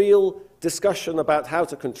no real discussion about how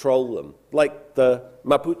to control them, like the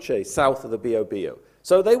Mapuche south of the Biobío.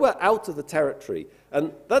 So they were out of the territory,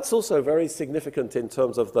 and that's also very significant in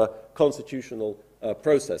terms of the constitutional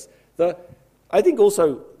process. I think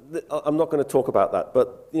also, I'm not going to talk about that,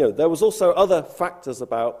 but there was also other factors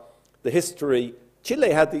about the history.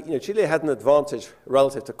 Chile had an advantage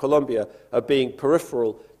relative to Colombia of being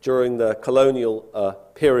peripheral during the colonial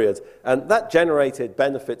period, and that generated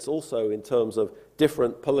benefits also in terms of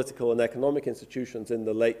different political and economic institutions in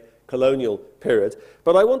the late colonial period.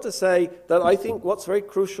 But I want to say that I think what's very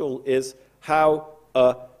crucial is how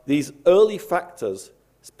these early factors,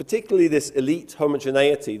 particularly this elite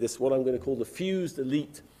homogeneity, this what I'm going to call the fused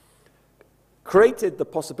elite, created the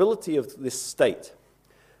possibility of this state.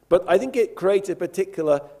 But I think it created a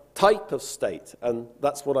particular type of state, and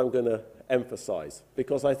that's what I'm going to emphasize,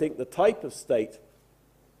 because I think the type of state,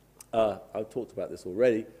 I've talked about this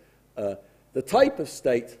already, the type of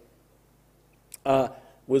state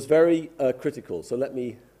was very critical. So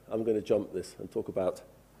I'm going to jump this and talk about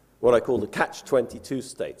what I call the catch-22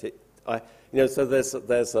 state. So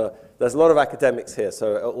there's a lot of academics here.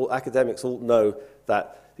 So academics all know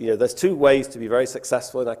that there's two ways to be very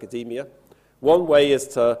successful in academia. One way is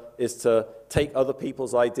to take other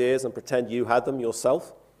people's ideas and pretend you had them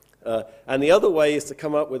yourself. And the other way is to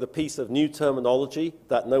come up with a piece of new terminology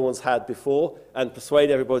that no one's had before and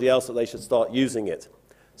persuade everybody else that they should start using it.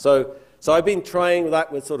 So I've been trying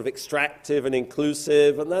that with sort of extractive and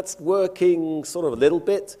inclusive, and that's working sort of a little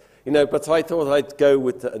bit, but I thought I'd go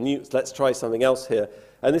with a new, let's try something else here.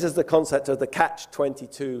 And this is the concept of the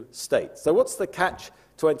catch-22 state. So what's the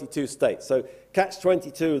catch-22 state? So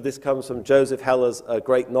catch-22, this comes from Joseph Heller's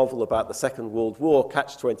great novel about the Second World War,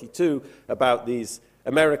 Catch-22, about these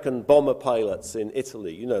American bomber pilots in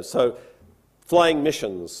Italy, so flying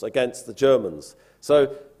missions against the Germans.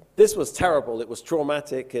 So this was terrible. It was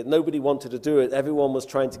traumatic. Nobody wanted to do it. Everyone was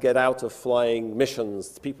trying to get out of flying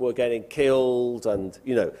missions. People were getting killed, and,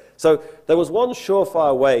 So there was one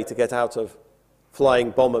surefire way to get out of flying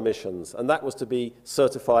bomber missions, and that was to be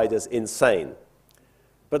certified as insane.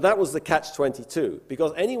 But that was the catch-22,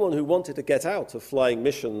 because anyone who wanted to get out of flying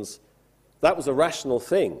missions, that was a rational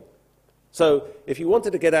thing. So if you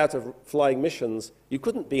wanted to get out of flying missions, you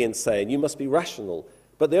couldn't be insane. You must be rational.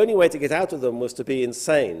 But the only way to get out of them was to be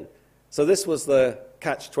insane. So this was the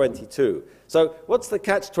catch-22. So what's the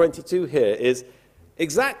catch-22 here is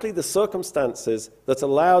exactly the circumstances that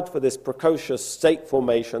allowed for this precocious state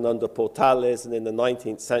formation under Portales and in the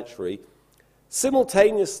 19th century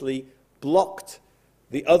simultaneously blocked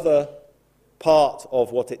the other part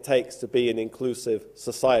of what it takes to be an inclusive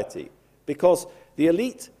society. Because the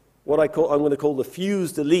elite, I'm going to call the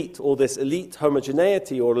fused elite, or this elite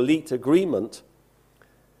homogeneity or elite agreement,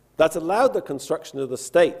 that allowed the construction of the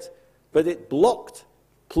state, but it blocked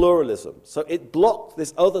pluralism. So it blocked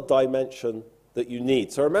this other dimension that you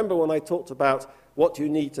need. So remember when I talked about what you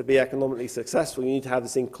need to be economically successful, you need to have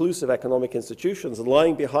this inclusive economic institutions, and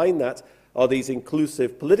lying behind that are these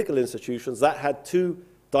inclusive political institutions that had two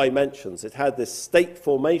dimensions. It had this state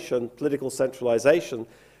formation, political centralization,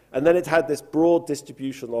 and then it had this broad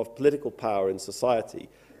distribution of political power in society.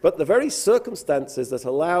 But the very circumstances that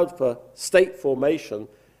allowed for state formation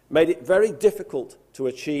made it very difficult to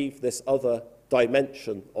achieve this other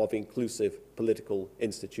dimension of inclusive political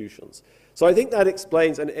institutions. So I think that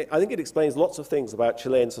explains, and I think it explains lots of things about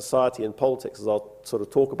Chilean society and politics, as I'll sort of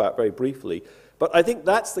talk about very briefly. But I think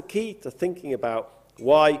that's the key to thinking about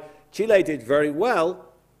why Chile did very well,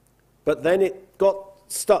 but then it got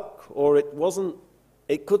stuck, or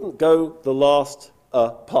it couldn't go the last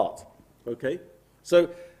part, okay? So,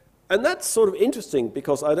 and that's sort of interesting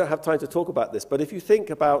because I don't have time to talk about this, but if you think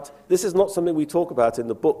about, this is not something we talk about in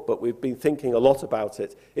the book, but we've been thinking a lot about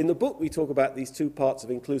it. In the book, we talk about these two parts of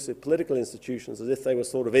inclusive political institutions as if they were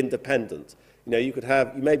sort of independent. You could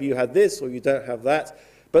have, maybe you had this or you don't have that,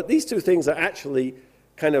 but these two things are actually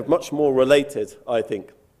kind of much more related, I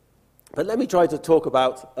think. But let me try to talk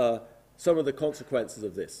about some of the consequences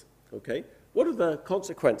of this, okay? What are the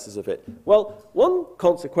consequences of it? Well, one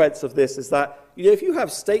consequence of this is that if you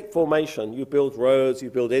have state formation, you build roads, you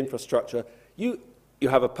build infrastructure, you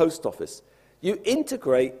have a post office, you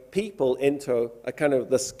integrate people into a kind of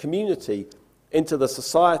this community into the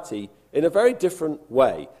society in a very different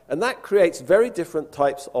way. And that creates very different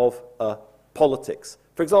types of politics.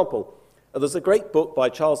 For example, there's a great book by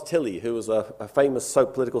Charles Tilly, who was a famous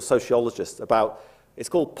political sociologist, about, it's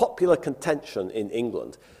called Popular Contention in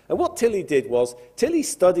England. And what Tilly did was, Tilly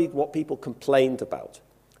studied what people complained about.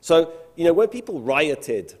 So, you know, when people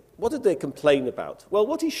rioted, what did they complain about? Well,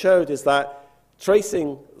 what he showed is that,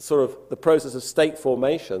 tracing sort of the process of state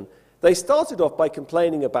formation, they started off by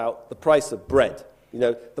complaining about the price of bread. You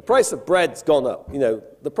know, the price of bread's gone up. You know,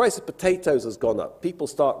 the price of potatoes has gone up. People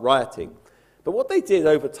start rioting. But what they did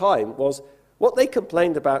over time was, what they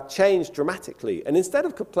complained about changed dramatically. And instead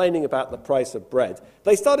of complaining about the price of bread,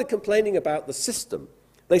 they started complaining about the system.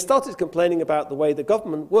 They started complaining about the way the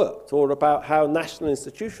government worked, or about how national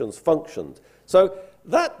institutions functioned. So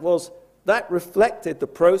that reflected the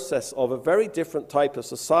process of a very different type of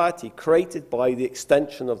society created by the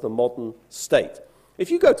extension of the modern state.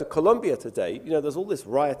 If you go to Colombia today, you know, there's all this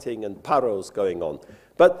rioting and paros going on.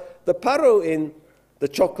 But the paro in the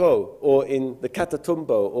Chocó, or in the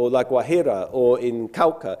Catatumbo, or La Guajira, or in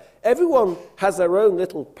Cauca, everyone has their own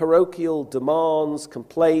little parochial demands,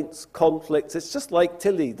 complaints, conflicts. It's just like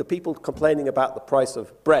Tilly, the people complaining about the price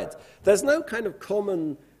of bread. There's no kind of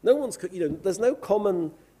common, there's no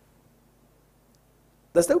common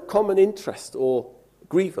interest or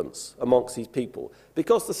grievance amongst these people,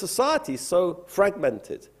 because the society is so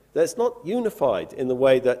fragmented that it's not unified in the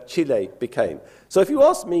way that Chile became. So if you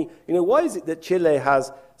ask me, you know, why is it that Chile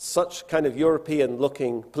has such kind of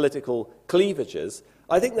European-looking political cleavages,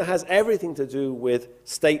 I think that has everything to do with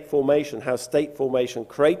state formation, how state formation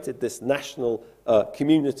created this national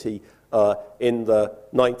community in the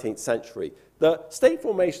 19th century. The state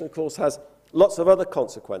formation, of course, has lots of other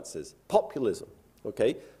consequences. Populism.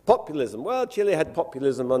 Okay, populism. Well, Chile had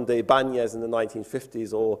populism under Ibáñez in the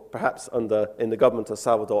 1950s, or perhaps in the government of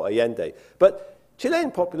Salvador Allende. But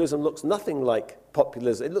Chilean populism looks nothing like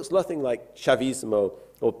populism. It looks nothing like Chavismo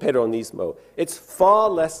or Peronismo. It's far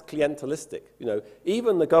less clientelistic. You know,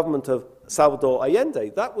 even the government of Salvador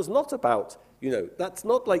Allende, that was not about, you know, that's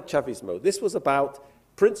not like Chavismo. This was about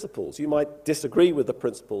principles. You might disagree with the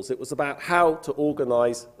principles. It was about how to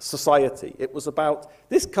organize society. It was about,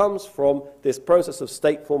 this comes from this process of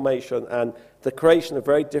state formation and the creation of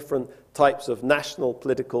very different types of national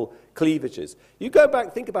political cleavages. You go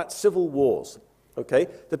back, think about civil wars. Okay?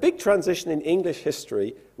 The big transition in English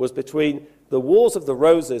history was between the Wars of the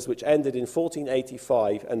Roses, which ended in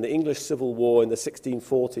 1485, and the English Civil War in the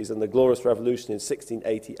 1640s and the Glorious Revolution in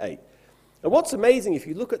 1688. And what's amazing, if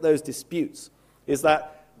you look at those disputes, is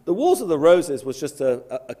that the Wars of the Roses was just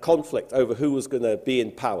a conflict over who was going to be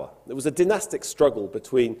in power. It was a dynastic struggle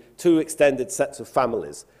between two extended sets of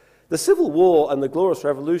families. The Civil War and the Glorious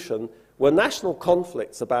Revolution were national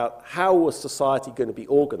conflicts about how was society going to be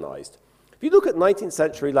organized. If you look at 19th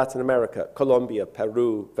century Latin America, Colombia,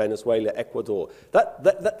 Peru, Venezuela, Ecuador,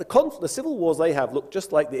 the civil wars they have look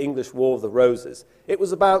just like the English War of the Roses. It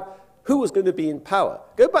was about who was going to be in power.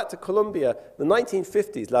 Go back to Colombia, the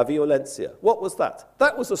 1950s, La Violencia. What was that?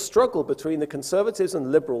 That was a struggle between the conservatives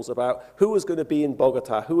and liberals about who was going to be in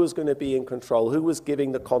Bogota, who was going to be in control, who was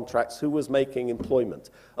giving the contracts, who was making employment.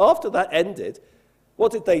 After that ended,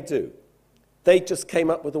 what did they do? They just came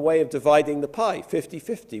up with a way of dividing the pie,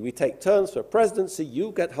 50-50. We take turns for presidency,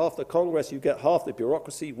 you get half the Congress, you get half the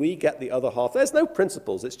bureaucracy, we get the other half. There's no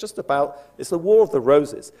principles, it's just about, it's the War of the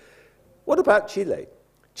Roses. What about Chile?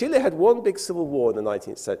 Chile had one big civil war in the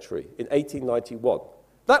 19th century, in 1891.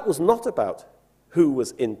 That was not about who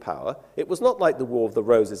was in power. It was not like the War of the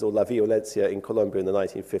Roses or La Violencia in Colombia in the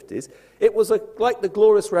 1950s. It was like the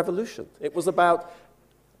Glorious Revolution. It was about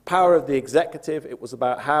power of the executive. It was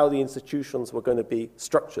about how the institutions were going to be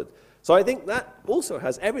structured. So I think that also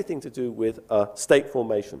has everything to do with state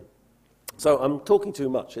formation. So I'm talking too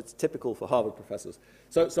much. It's typical for Harvard professors.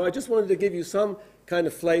 So I just wanted to give you some kind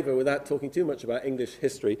of flavor without talking too much about English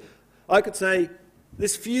history. I could say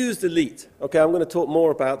this fused elite. Okay, I'm going to talk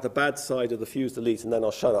more about the bad side of the fused elite, and then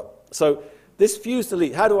I'll shut up. So this fused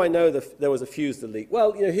elite, how do I know that there was a fused elite?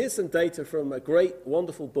 Well, you know, here's some data from a great,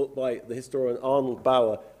 wonderful book by the historian Arnold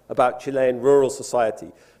Bauer about Chilean rural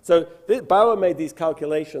society. So Bauer made these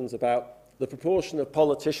calculations about the proportion of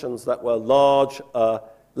politicians that were large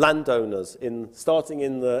landowners starting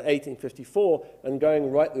in 1854 and going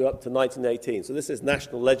right up to 1918. So this is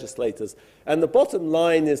national legislators. And the bottom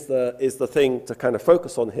line is the thing to kind of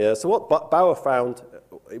focus on here. So what Bauer found,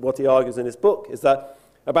 what he argues in his book, is that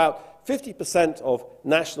about 50% of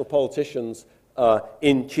national politicians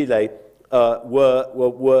in Chile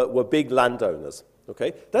were big landowners.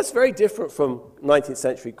 Okay? That's very different from 19th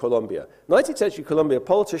century Colombia. 19th century Colombia,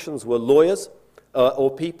 politicians were lawyers,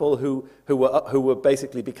 or people who were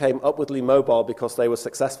basically became upwardly mobile because they were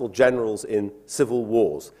successful generals in civil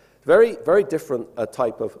wars. Very, very different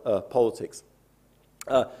type of politics.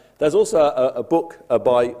 There's also a book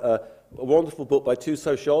a wonderful book by two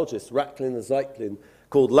sociologists, Racklin and Zeitlin,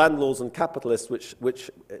 called Landlords and Capitalists,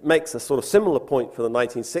 which makes a sort of similar point for the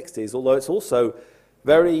 1960s, although it's also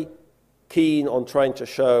very keen on trying to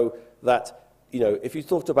show that, you know, if you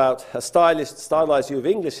talked about a stylized view of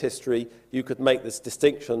English history, you could make this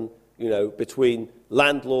distinction, you know, between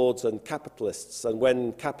landlords and capitalists. And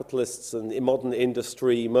when capitalists and modern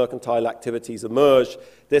industry, mercantile activities emerged,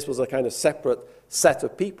 this was a kind of separate set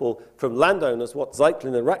of people from landowners. What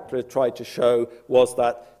Zeitlin and Racklin tried to show was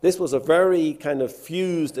that this was a very kind of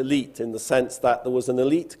fused elite, in the sense that there was an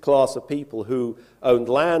elite class of people who owned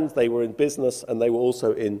land, they were in business, and they were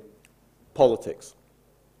also in politics.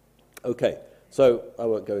 Okay, so I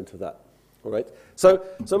won't go into that. All right. So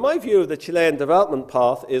my view of the Chilean development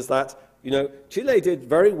path is that, you know, Chile did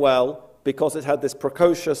very well because it had this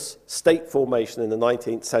precocious state formation in the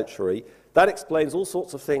 19th century. That explains all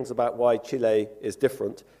sorts of things about why Chile is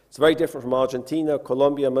different. It's very different from Argentina,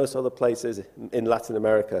 Colombia, most other places in Latin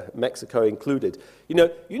America, Mexico included. You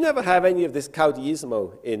know, you never have any of this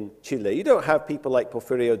caudillismo in Chile. You don't have people like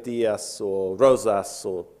Porfirio Diaz or Rosas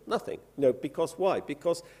or nothing. You know, because why?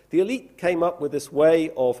 Because the elite came up with this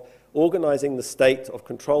way of organizing the state, of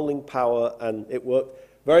controlling power, and it worked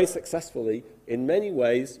very successfully in many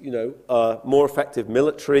ways, you know, more effective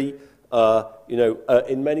military,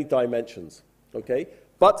 in many dimensions, okay?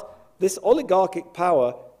 But this oligarchic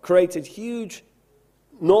power created huge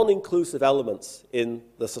non-inclusive elements in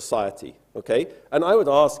the society, okay? And I would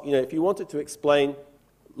ask, you know, if you wanted to explain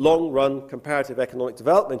long-run comparative economic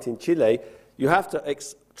development in Chile, you have to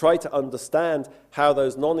try to understand how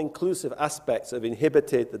those non-inclusive aspects have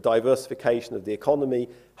inhibited the diversification of the economy,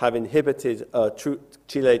 have inhibited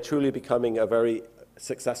Chile truly becoming a very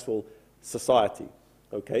successful society,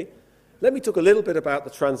 okay? Let me talk a little bit about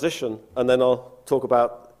the transition, and then I'll talk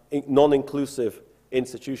about non-inclusive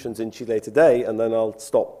institutions in Chile today, and then I'll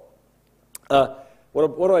stop.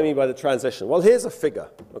 What do I mean by the transition? Well, here's a figure,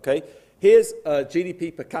 okay? Here's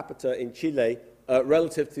GDP per capita in Chile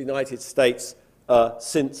relative to the United States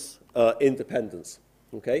since independence,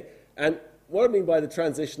 okay? And what I mean by the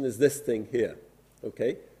transition is this thing here,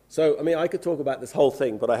 okay? So, I mean, I could talk about this whole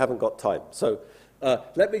thing, but I haven't got time. So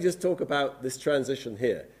let me just talk about this transition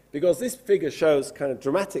here, because this figure shows kind of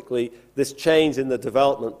dramatically this change in the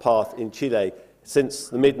development path in Chile since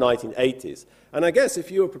the mid-1980s. And I guess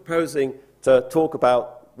if you were proposing to talk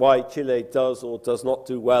about why Chile does or does not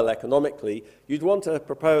do well economically, you'd want to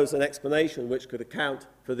propose an explanation which could account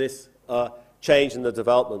for this change in the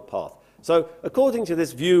development path. So according to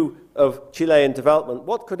this view of Chilean development,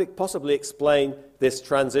 what could it possibly explain this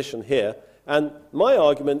transition here? And my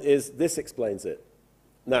argument is this explains it.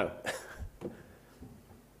 Now,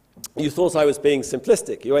 you thought I was being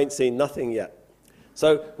simplistic. You ain't seen nothing yet.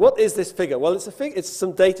 So what is this figure? Well, it's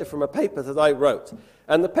some data from a paper that I wrote.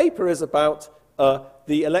 And the paper is about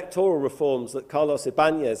the electoral reforms that Carlos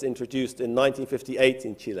Ibáñez introduced in 1958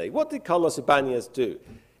 in Chile. What did Carlos Ibáñez do?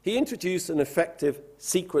 He introduced an effective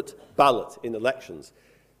secret ballot in elections.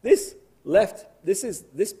 This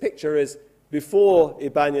picture is before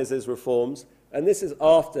Ibáñez's reforms, and this is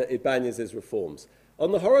after Ibáñez's reforms.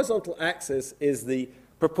 On the horizontal axis is the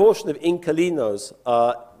proportion of inquilinos.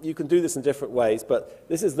 You can do this in different ways, but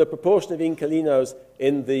this is the proportion of inquilinos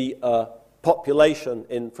in the population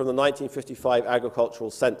from the 1955 agricultural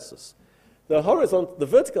census. The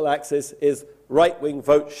vertical axis is right-wing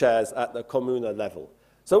vote shares at the comuna level.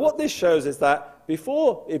 So what this shows is that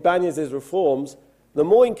before Ibáñez's reforms, the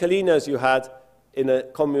more inquilinos you had in a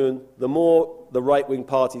commune, the more the right-wing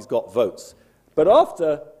parties got votes. But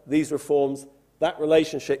after these reforms, that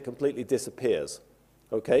relationship completely disappears.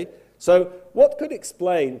 Okay? So what could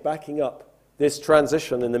explain, backing up, this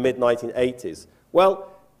transition in the mid-1980s?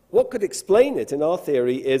 Well, what could explain it, in our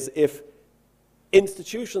theory, is if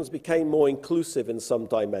institutions became more inclusive in some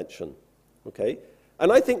dimension. Okay?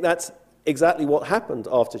 And I think that's exactly what happened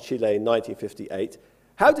after Chile in 1958.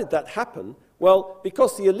 How did that happen? Well,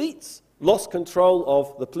 because the elites lost control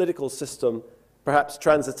of the political system, perhaps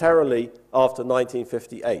transitorily, after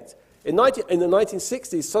 1958. In the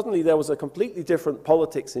 1960s, suddenly there was a completely different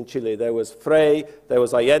politics in Chile. There was Frey, there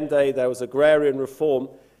was Allende, there was agrarian reform.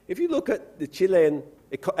 If you look at the Chilean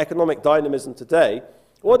economic dynamism today,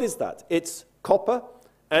 what is that? It's copper,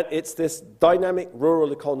 and it's this dynamic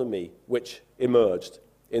rural economy which emerged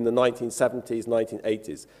in the 1970s,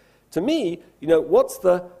 1980s. To me, you know, what's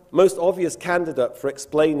the most obvious candidate for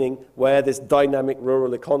explaining where this dynamic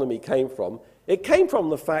rural economy came from? It came from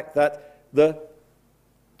the fact that the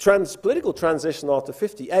political transition after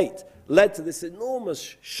 58 led to this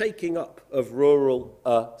enormous shaking up of rural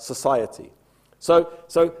society. So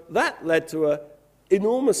that led to an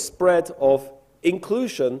enormous spread of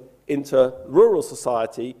inclusion into rural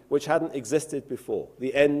society, which hadn't existed before.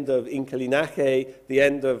 The end of inquilinaje, the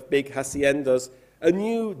end of big haciendas, a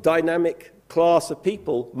new dynamic class of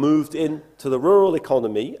people moved into the rural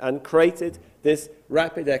economy and created this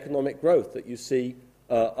rapid economic growth that you see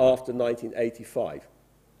after 1985.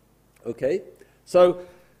 Okay? So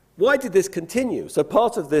why did this continue? So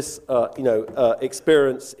part of this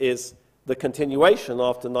experience is the continuation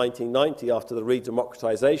after 1990, after the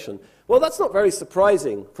redemocratization. Well, that's not very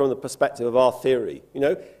surprising from the perspective of our theory. You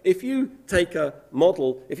know, if you take a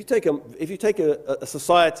model, if you take a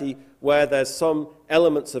society where there's some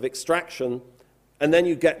elements of extraction and then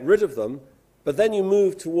you get rid of them, but then you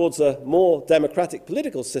move towards a more democratic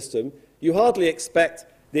political system, you hardly expect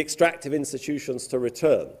the extractive institutions to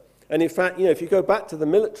return. And in fact, you know, if you go back to the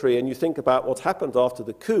military and you think about what happened after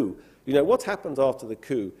the coup, you know, what happened after the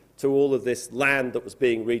coup to all of this land that was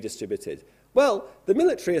being redistributed? Well, the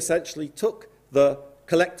military essentially took the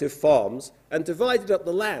collective farms and divided up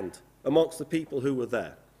the land amongst the people who were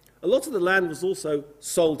there. A lot of the land was also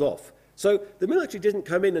sold off. So the military didn't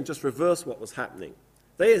come in and just reverse what was happening.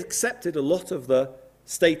 They accepted a lot of the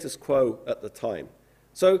status quo at the time.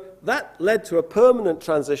 So that led to a permanent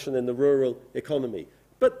transition in the rural economy.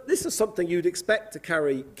 But this is something you'd expect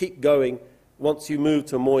to keep going once you move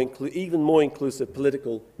to even more inclusive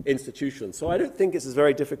political institutions. So I don't think this is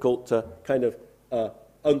very difficult to kind of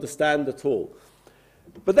understand at all.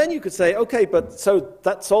 But then you could say, okay, but so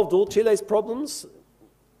that solved all Chile's problems?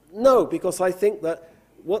 No, because I think that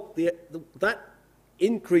that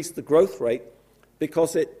increased the growth rate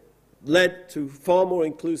because it led to far more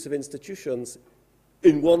inclusive institutions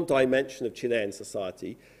in one dimension of Chilean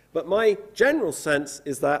society. But my general sense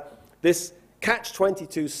is that this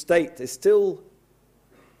catch-22 state is still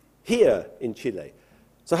here in Chile.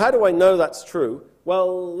 So how do I know that's true?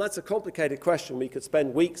 Well, that's a complicated question we could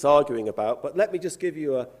spend weeks arguing about, but let me just give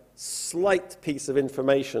you a slight piece of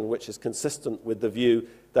information which is consistent with the view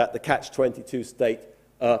that the catch-22 state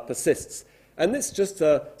persists. And this is just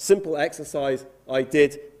a simple exercise I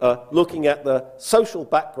did looking at the social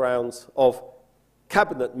backgrounds of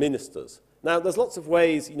cabinet ministers. Now, there's lots of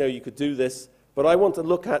ways, you know, you could do this, but I want to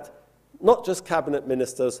look at not just cabinet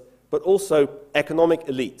ministers, but also economic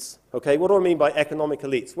elites. Okay, what do I mean by economic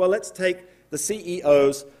elites? Well, let's take the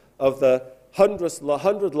CEOs of the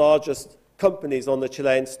 100 largest companies on the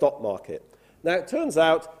Chilean stock market. Now, it turns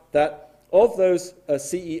out that of those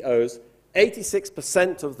CEOs,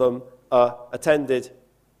 86% of them attended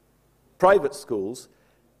private schools,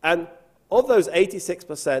 and of those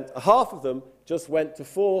 86%, half of them just went to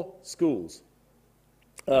 4 schools.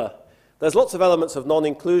 There's lots of elements of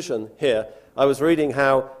non-inclusion here. I was reading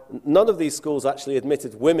how none of these schools actually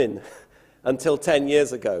admitted women until 10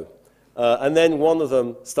 years ago. And then one of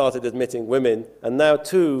them started admitting women, and now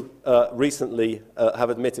 2 recently have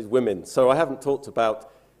admitted women. So I haven't talked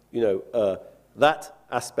about, you know, that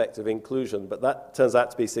aspect of inclusion, but that turns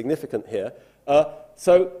out to be significant here.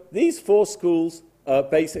 So these 4 schools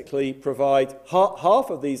basically provide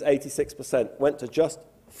half of these 86% went to just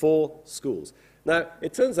 4 schools. Now,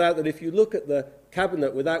 it turns out that if you look at the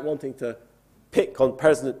cabinet without wanting to pick on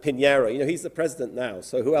President Piñera, you know, he's the president now,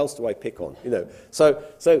 so who else do I pick on, you know? So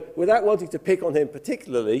without wanting to pick on him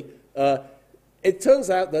particularly, it turns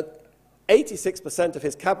out that 86% of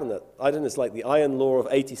his cabinet, I don't know, it's like the iron law of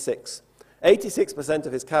 86, 86%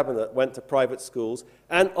 of his cabinet went to private schools,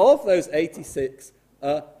 and of those 86,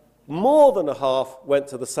 more than a half went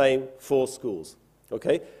to the same 4 schools,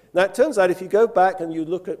 okay? Now, it turns out if you go back and you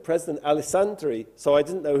look at President Alessandri, so I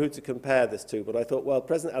didn't know who to compare this to, but I thought, well,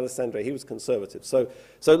 President Alessandri, he was conservative. So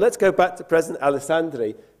let's go back to President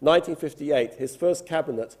Alessandri, 1958, his first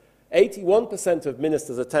cabinet. 81% of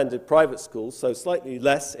ministers attended private schools, so slightly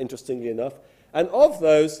less, interestingly enough. And of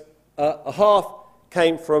those, a half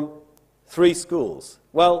came from 3 schools.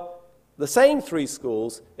 Well, the same 3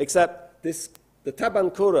 schools, except the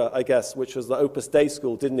Tabancura, I guess, which was the Opus Dei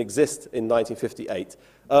school, didn't exist in 1958.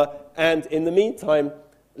 And in the meantime,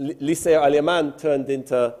 Liceo Alemán turned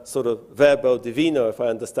into sort of Verbo Divino, if I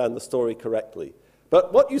understand the story correctly.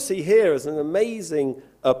 But what you see here is an amazing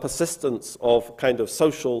persistence of kind of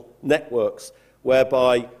social networks,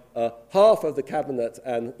 whereby half of the cabinet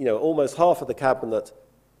and, you know, almost half of the cabinet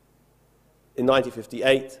in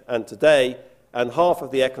 1958 and today, and half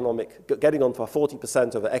of the getting on for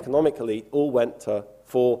 40% of the economic elite, all went to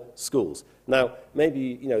 4 schools. Now, maybe,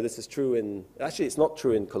 you know, this is true actually it's not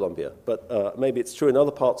true in Colombia, but maybe it's true in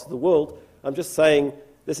other parts of the world. I'm just saying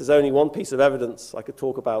this is only one piece of evidence. I could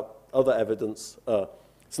talk about other evidence.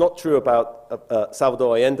 It's not true about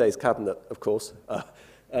Salvador Allende's cabinet, of course.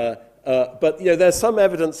 But there's some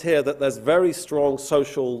evidence here that there's very strong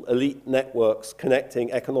social elite networks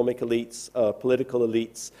connecting economic elites, political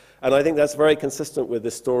elites, and I think that's very consistent with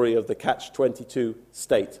the story of the catch-22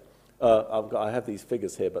 state. I have these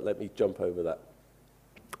figures here, but let me jump over that.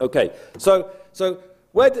 Okay, so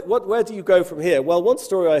where do you go from here? Well, one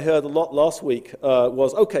story I heard a lot last week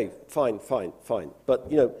was, okay, fine, but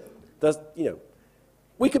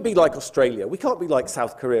we could be like Australia. We can't be like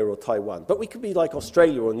South Korea or Taiwan, but we could be like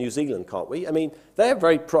Australia or New Zealand, can't we? I mean, they're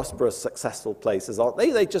very prosperous, successful places, aren't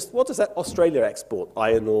they? What does that Australia export?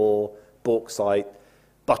 Iron ore, bauxite,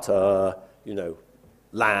 butter,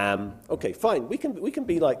 lamb. Okay, fine. We can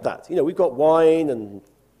be like that. We've got wine and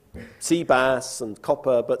sea bass and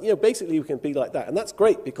copper, but basically we can be like that, and that's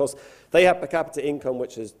great because they have per capita income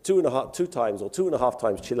which is 2.5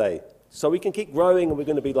 times Chile. So we can keep growing, and we're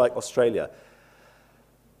going to be like Australia.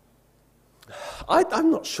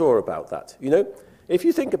 I'm not sure about that. If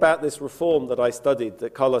you think about this reform that I studied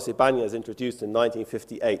that Carlos Ibáñez introduced in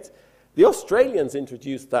 1958, the Australians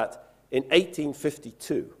introduced that in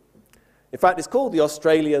 1852. In fact, it's called the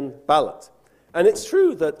Australian ballot. And it's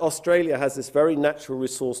true that Australia has this very natural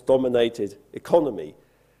resource-dominated economy,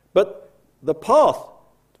 but the path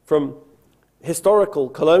from historical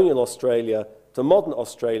colonial Australia to modern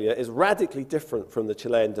Australia is radically different from the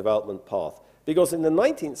Chilean development path. Because in the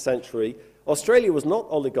 19th century, Australia was not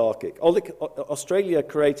oligarchic. Australia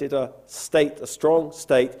created a state, a strong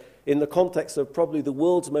state, in the context of probably the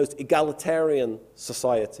world's most egalitarian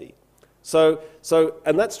society.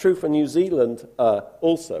 And that's true for New Zealand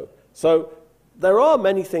also. So there are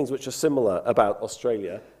many things which are similar about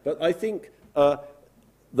Australia, but I think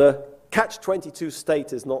the catch-22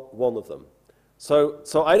 state is not one of them. So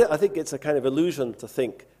I think it's a kind of illusion to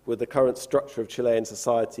think with the current structure of Chilean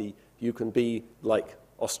society you can be like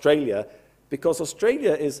Australia, because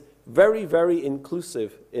Australia is very, very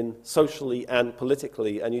inclusive in socially and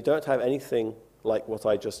politically, and you don't have anything like what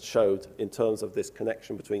I just showed in terms of this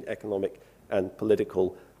connection between economic and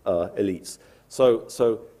political elites.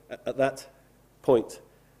 So at that point,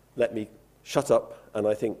 let me shut up, and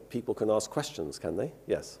I think people can ask questions, can they?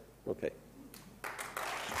 Yes. Okay.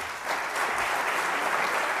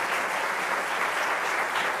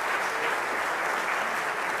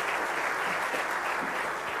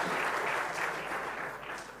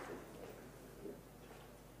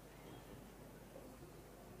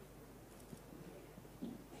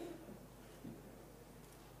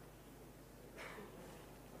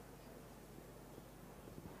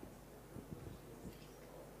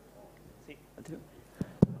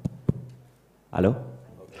 ¿Aló?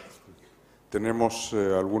 Tenemos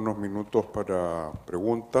algunos minutos para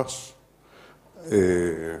preguntas,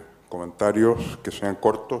 comentarios que sean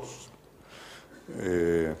cortos.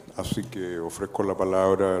 Así que ofrezco la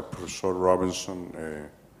palabra al profesor Robinson.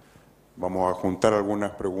 Vamos a juntar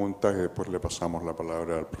algunas preguntas y después le pasamos la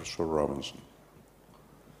palabra al profesor Robinson.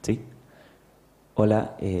 Sí.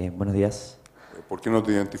 Hola, buenos días. ¿Por qué no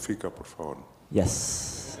te identifica, por favor?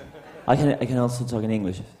 Yes. I can also talk in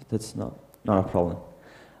English. That's not a problem.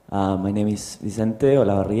 My name is Vicente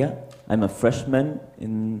Olavarria. I'm a freshman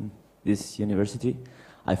in this university.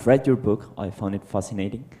 I've read your book. I found it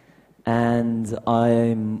fascinating. And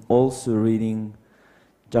I'm also reading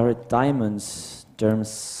Jared Diamond's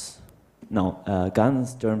Guns,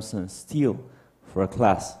 Germs, and Steel for a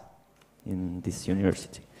class in this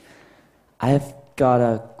university. I have got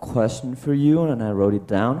a question for you, and I wrote it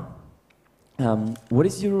down. What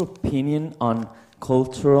is your opinion on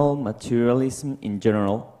cultural materialism in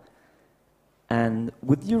general? And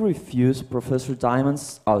would you refuse Professor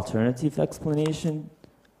Diamond's alternative explanation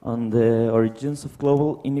on the origins of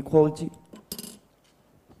global inequality?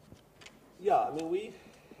 Yeah, I mean,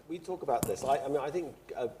 we talk about this. I think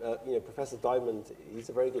Professor Diamond, he's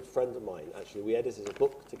a very good friend of mine, actually. We edited a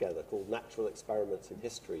book together called Natural Experiments in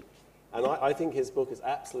History. And I think his book is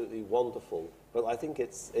absolutely wonderful, but I think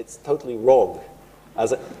it's totally wrong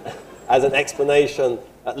as an explanation,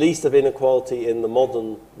 at least of inequality in the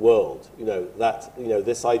modern world.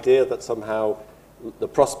 This idea that somehow the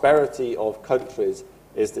prosperity of countries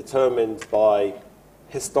is determined by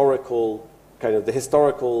the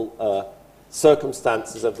historical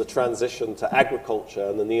circumstances of the transition to agriculture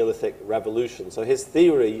and the Neolithic revolution. So his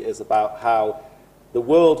theory is about how the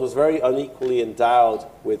world was very unequally endowed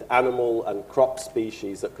with animal and crop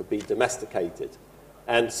species that could be domesticated.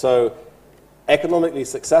 And so economically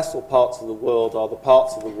successful parts of the world are the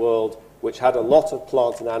parts of the world which had a lot of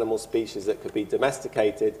plant and animal species that could be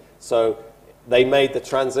domesticated. So they made the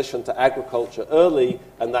transition to agriculture early,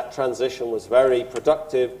 and that transition was very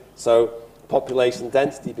productive. So population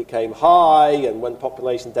density became high, and when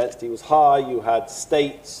population density was high, you had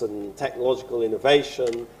states and technological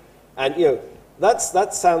innovation. And, you know,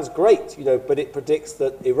 that sounds great, you know, but it predicts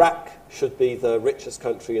that Iraq should be the richest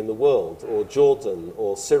country in the world, or Jordan,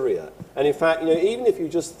 or Syria. And in fact, you know, even if you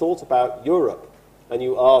just thought about Europe, and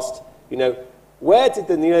you asked, you know, where did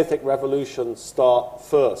the Neolithic Revolution start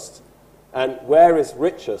first? And where is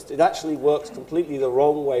richest? It actually works completely the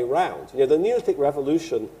wrong way round. You know, the Neolithic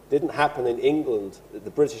Revolution didn't happen in England, the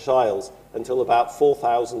British Isles, until about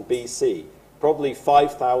 4000 BC, probably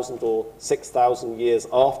 5,000 or 6,000 years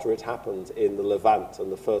after it happened in the Levant and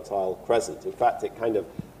the Fertile Crescent. In fact, it kind of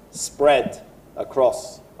spread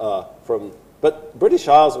across from... But British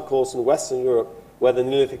Isles, of course, in Western Europe, where the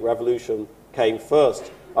Neolithic Revolution came first,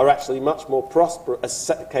 are actually much more prosperous,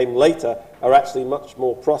 came later, are actually much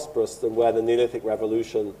more prosperous than where the Neolithic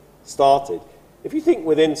Revolution started. If you think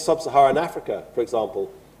within sub-Saharan Africa, for example,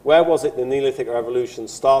 where was it the Neolithic Revolution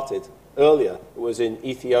started earlier? It was in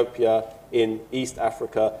Ethiopia, in East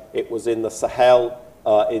Africa, it was in the Sahel,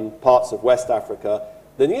 in parts of West Africa.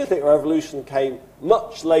 The Neolithic Revolution came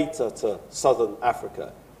much later to southern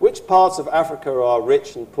Africa. Which parts of Africa are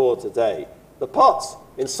rich and poor today? The parts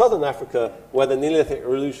in southern Africa where the Neolithic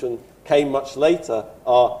Revolution came much later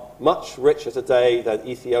are much richer today than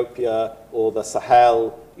Ethiopia or the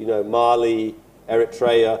Sahel, you know, Mali,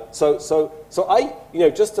 Eritrea. So I, you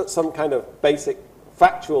know, just at some kind of basic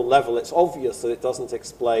factual level, it's obvious that it doesn't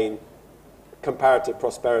explain comparative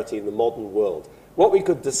prosperity in the modern world. What we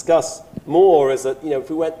could discuss more is that, you know,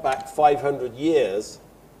 if we went back 500 years,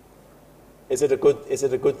 is it a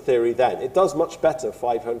good theory then? It does much better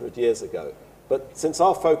 500 years ago. But since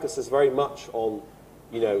our focus is very much on,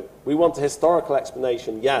 you know, we want a historical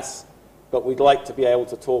explanation, yes, but we'd like to be able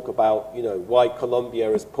to talk about, you know, why Colombia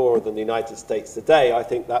is poorer than the United States today. I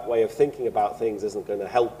think that way of thinking about things isn't going to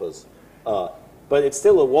help us. But it's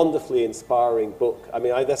still a wonderfully inspiring book. I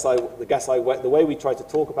mean, the way we try to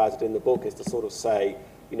talk about it in the book is to sort of say,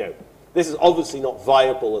 you know, this is obviously not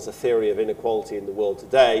viable as a theory of inequality in the world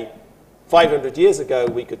today. 500 years ago,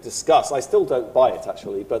 we could discuss. I still don't buy it,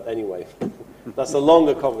 actually, but anyway. That's a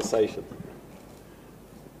longer conversation.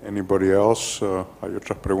 Anybody else? ¿Hay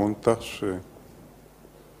otras preguntas?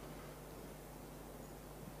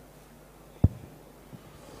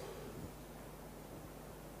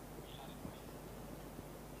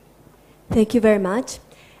 Thank you very much.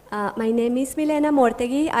 My name is Milena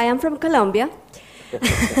Mortegui. I am from Colombia.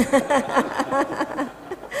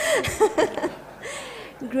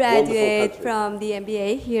 Graduate from the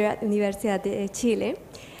MBA here at Universidad de Chile.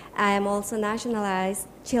 I am also nationalized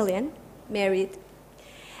Chilean, married.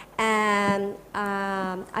 And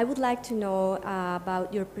I would like to know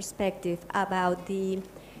about your perspective about the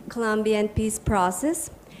Colombian peace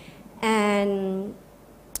process, and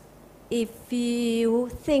if you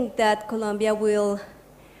think that Colombia will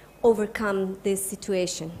overcome this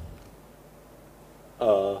situation.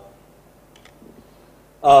 Gosh,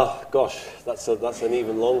 that's an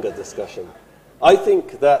even longer discussion. I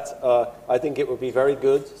think it would be very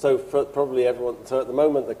good. So for probably everyone. So at the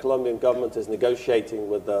moment, the Colombian government is negotiating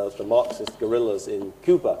with the Marxist guerrillas in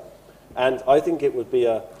Cuba, and I think it would be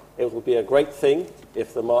a great thing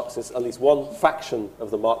if the Marxists, at least one faction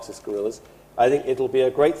of the Marxist guerrillas, I think it'll be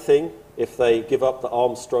a great thing if they give up the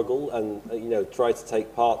armed struggle and try to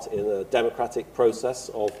take part in a democratic process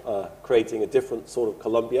of creating a different sort of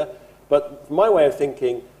Colombia. But my way of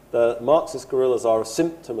thinking, the Marxist guerrillas are a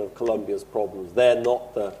symptom of Colombia's problems. They're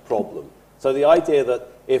not the problem. So the idea that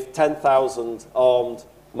if 10,000 armed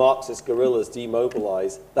Marxist guerrillas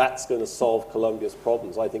demobilize, that's going to solve Colombia's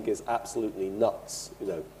problems, I think is absolutely nuts.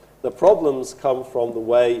 The problems come from the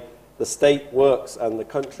way the state works and the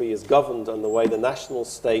country is governed and the way the national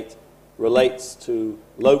state relates to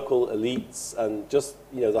local elites and just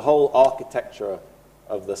the whole architecture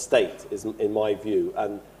of the state is, in my view.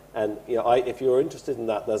 And if you're interested in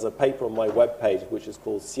that, there's a paper on my webpage which is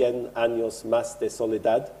called 100 años más de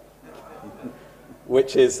soledad,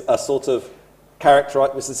 which is a sort of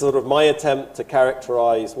this is sort of my attempt to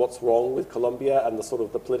characterize what's wrong with Colombia and the sort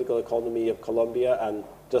of the political economy of Colombia and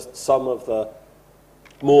just some of the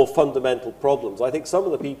more fundamental problems. I think some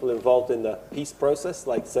of the people involved in the peace process,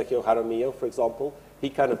 like Sergio Jaramillo, for example, he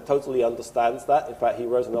kind of totally understands that. In fact, he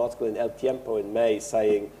wrote an article in El Tiempo in May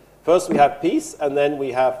saying, first we have peace and then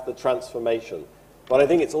we have the transformation. But I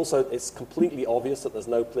think it's completely obvious that there's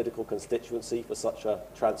no political constituency for such a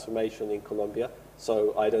transformation in Colombia.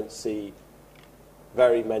 So I don't see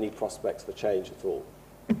very many prospects for change at all.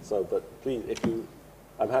 So, but please,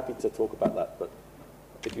 I'm happy to talk about that. But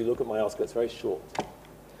if you look at my article, it's very short.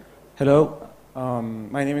 Hello,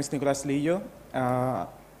 my name is Nicolas Lillo.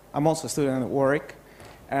 I'm also a student at Warwick,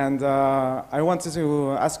 and I wanted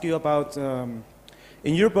to ask you about, in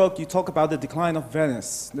your book you talk about the decline of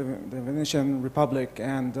Venice, the Venetian Republic,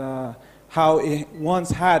 and how it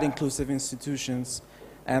once had inclusive institutions,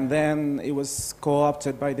 and then it was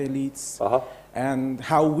co-opted by the elites, and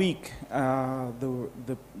how weak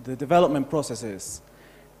the development process is.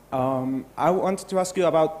 I wanted to ask you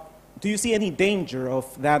about, do you see any danger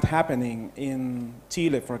of that happening in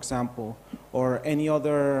Chile, for example, or any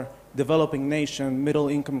other developing nation,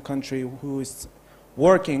 middle-income country who is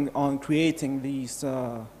working on creating these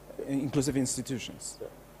inclusive institutions?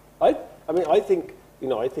 I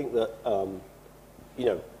think that,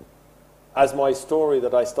 as my story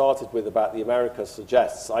that I started with about the Americas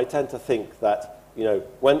suggests, I tend to think that,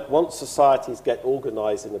 once societies get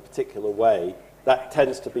organized in a particular way, that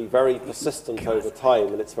tends to be very persistent over time,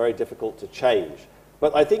 and it's very difficult to change.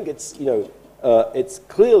 But I think it's, it's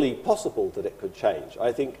clearly possible that it could change.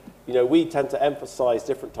 I think, we tend to emphasize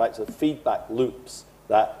different types of feedback loops,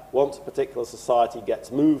 that once a particular society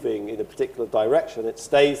gets moving in a particular direction, it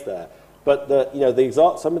stays there. But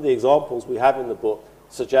some of the examples we have in the book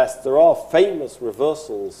suggest there are famous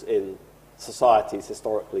reversals in societies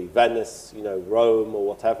historically, Venice, Rome, or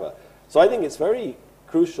whatever. So I think it's very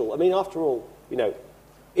crucial. I mean, after all,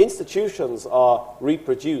 institutions are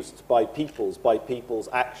reproduced by people's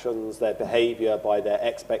actions, their behavior, by their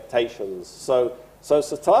expectations. So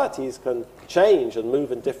societies can change and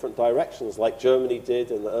move in different directions, like Germany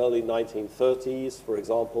did in the early 1930s, for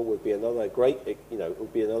example, would be another great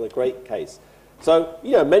case. So,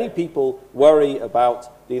 many people worry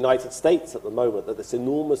about the United States at the moment, that this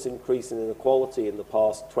enormous increase in inequality in the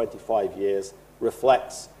past 25 years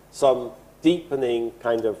reflects some deepening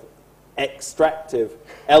kind of extractive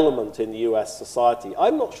element in the US society.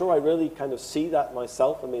 I'm not sure I really kind of see that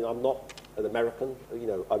myself. I mean, I'm not an American,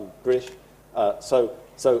 I'm British.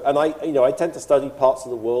 And I tend to study parts of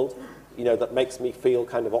the world, that makes me feel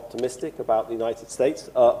kind of optimistic about the United States.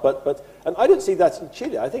 And I don't see that in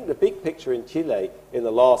Chile. I think the big picture in Chile in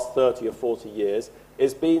the last 30 or 40 years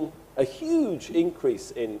has been a huge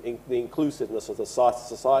increase in the inclusiveness of the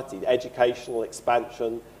society, educational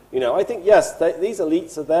expansion. I think, yes, these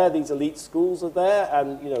elites are there, these elite schools are there,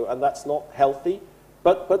 and that's not healthy.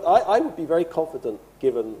 But I would be very confident,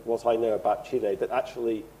 given what I know about Chile, that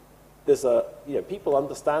actually there's people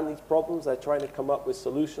understand these problems, they're trying to come up with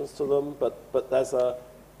solutions to them, but there's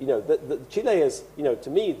Chile is, to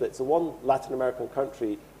me, that's the one Latin American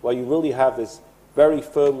country where you really have this very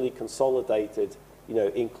firmly consolidated,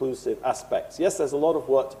 inclusive aspects. Yes, there's a lot of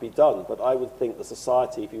work to be done, but I would think the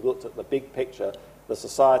society, if you looked at the big picture, the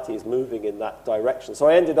society is moving in that direction. So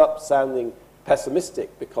I ended up sounding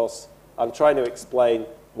pessimistic because I'm trying to explain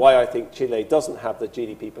why I think Chile doesn't have the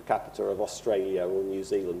GDP per capita of Australia or New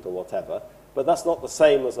Zealand or whatever, but that's not the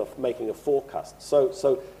same as making a forecast.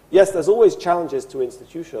 So yes, there's always challenges to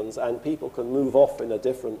institutions, and people can move off in a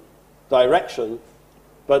different direction,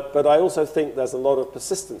 but I also think there's a lot of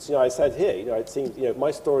persistence. I said here, it seems,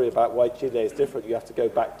 my story about why Chile is different, you have to go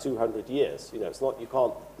back 200 years. It's not, you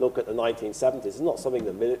can't look at the 1970s. It's not something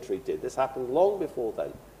the military did. This happened long before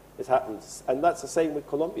then. It happened, and that's the same with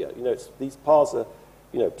Colombia. These paths are,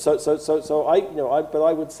 but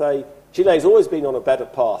I would say Chile has always been on a better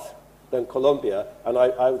path than Colombia, and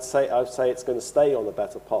I would say it's going to stay on a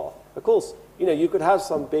better path. Of course, you could have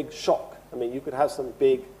some big shock. I mean, you could have some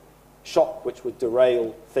big shock which would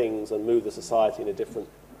derail things and move the society in a different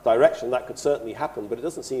direction. That could certainly happen, but it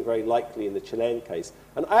doesn't seem very likely in the Chilean case.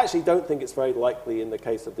 And I actually don't think it's very likely in the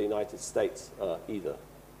case of the United States either.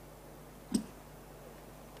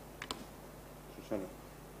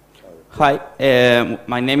 Hi,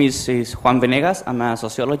 my name is Juan Venegas. I'm a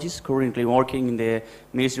sociologist currently working in the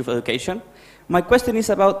Ministry of Education. My question is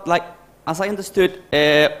about, as I understood,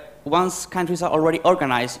 once countries are already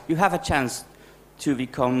organized, you have a chance to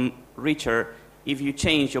become richer if you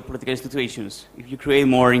change your political institutions, if you create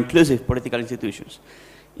more inclusive political institutions.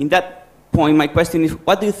 In that point, my question is,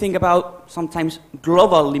 what do you think about sometimes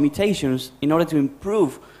global limitations in order to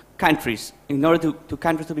improve countries, in order to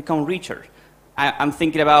countries to become richer? I'm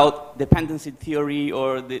thinking about dependency theory,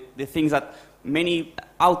 or the things that many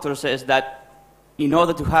authors says that in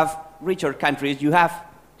order to have richer countries, you have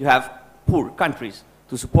to have poor countries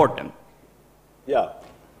to support them.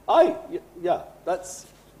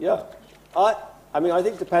 I mean, I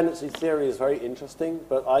think dependency theory is very interesting,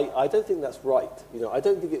 but I don't think that's right. I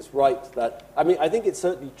don't think it's right that, I mean, I think it's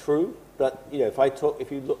certainly true that, if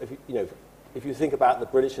you think about the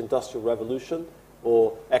British Industrial Revolution,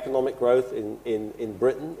 or economic growth in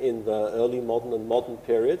Britain in the early modern and modern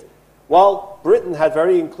period. While Britain had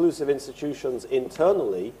very inclusive institutions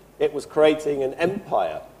internally, it was creating an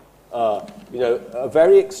empire,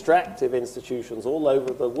 very extractive institutions all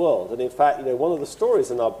over the world. And in fact, one of the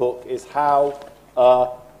stories in our book is how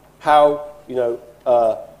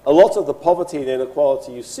a lot of the poverty and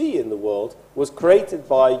inequality you see in the world was created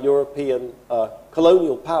by European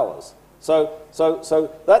colonial powers. So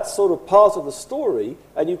that's sort of part of the story.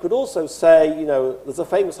 And you could also say, there's a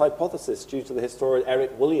famous hypothesis due to the historian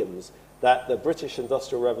Eric Williams that the British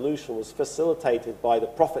Industrial Revolution was facilitated by the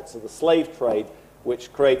profits of the slave trade,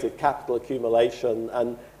 which created capital accumulation.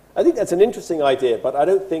 And I think that's an interesting idea, but I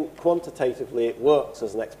don't think quantitatively it works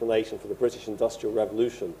as an explanation for the British Industrial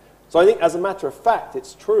Revolution. So I think, as a matter of fact,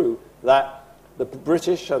 it's true that the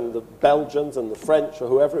British and the Belgians and the French, or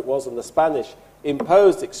whoever it was, and the Spanish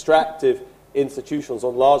imposed extractive institutions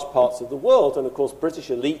on large parts of the world, and of course British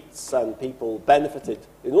elites and people benefited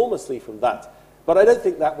enormously from that. But I don't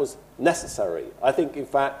think that was necessary. I think, in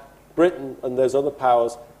fact, Britain and those other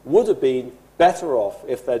powers would have been better off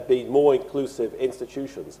if there'd been more inclusive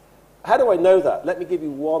institutions. How do I know that? Let me give you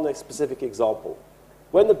one specific example.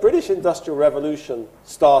 When the British Industrial Revolution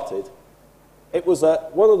started, it was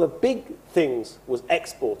one of the big things was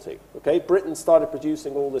exporting. Okay, Britain started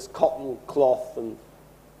producing all this cotton, cloth, and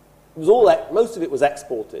it was all most of it was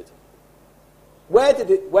exported. Where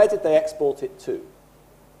did they export it to?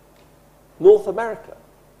 North America.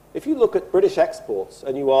 If you look at British exports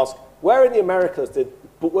and you ask, where in the Americas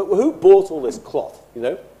who bought all this cloth?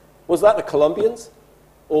 Was that the Colombians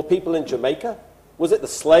or people in Jamaica? Was it the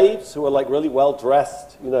slaves who were like really well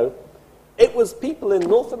dressed? It was people in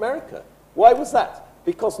North America. Why was that?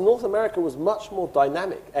 Because North America was much more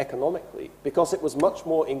dynamic economically, because it was much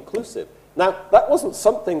more inclusive. Now, that wasn't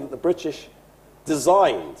something that the British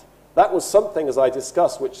designed. That was something, as I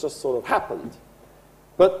discussed, which just sort of happened.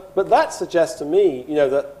 But that suggests to me,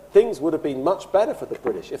 that things would have been much better for the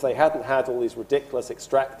British if they hadn't had all these ridiculous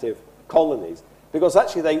extractive colonies. Because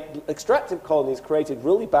actually, extractive colonies created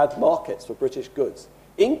really bad markets for British goods.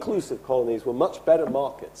 Inclusive colonies were much better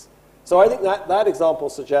markets. So I think that example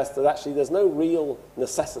suggests that actually there's no real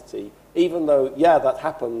necessity, even though, yeah, that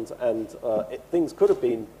happened, and things could have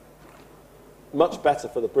been much better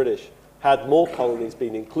for the British had more colonies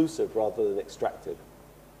been inclusive rather than extractive.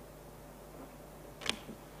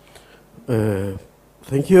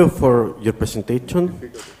 Thank you for your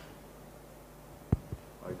presentation.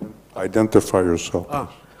 Identify yourself.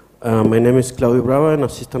 My name is Claudio Brava, an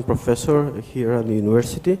assistant professor here at the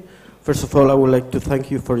university. First of all, I would like to thank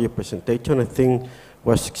you for your presentation. I think it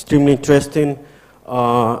was extremely interesting,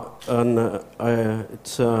 and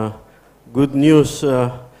it's good news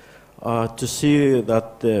to see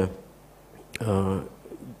that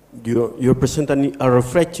you present a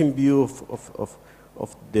refreshing view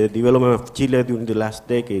of the development of Chile during the last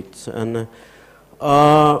decades. And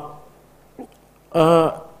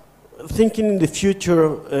thinking in the future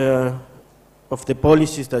of the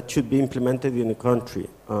policies that should be implemented in the country,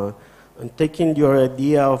 and taking your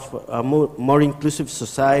idea of a more inclusive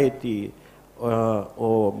society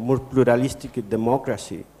or more pluralistic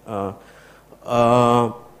democracy,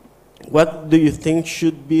 what do you think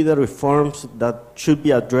should be the reforms that should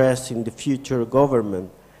be addressed in the future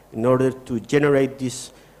government in order to generate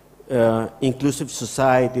this inclusive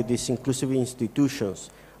society, these inclusive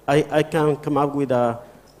institutions? I can come up with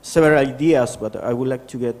several ideas, but I would like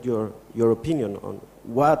to get your opinion on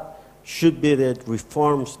what should be the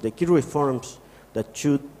reforms, the key reforms that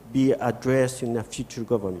should be addressed in a future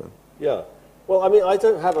government. Yeah. Well, I mean, I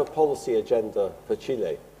don't have a policy agenda for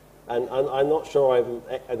Chile, and I'm not sure I'm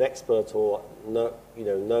an expert or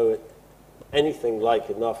know anything like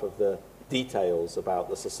enough of the details about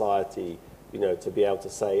the society, to be able to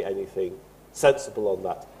say anything sensible on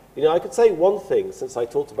that. I could say one thing, since I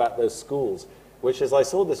talked about those schools, which is I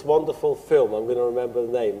saw this wonderful film, I'm going to remember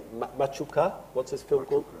the name, Machuca, what's this film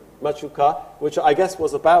called? Machuca, which I guess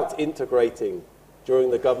was about integrating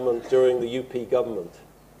during the UP government.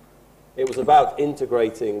 It was about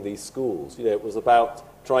integrating these schools. It was about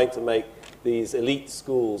trying to make these elite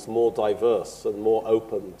schools more diverse and more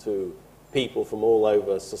open to people from all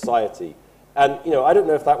over society. And, I don't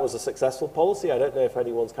know if that was a successful policy. I don't know if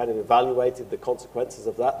anyone's kind of evaluated the consequences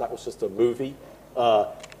of that. That was just a movie.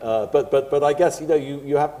 But I guess,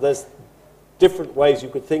 there's different ways you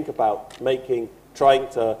could think about trying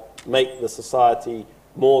to make the society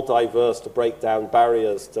more diverse, to break down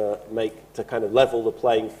barriers, to kind of level the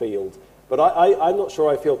playing field. But I'm not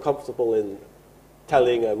sure I feel comfortable in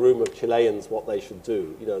telling a room of Chileans what they should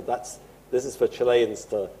do. This is for Chileans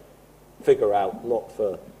to figure out, not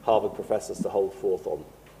for Harvard professors to hold forth on.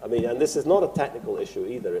 I mean, and this is not a technical issue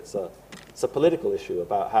either. It's a political issue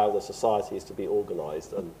about how the society is to be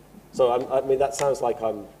organized. And so, I mean, that sounds like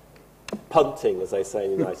I'm punting, as they say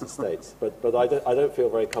in the United States. But I don't feel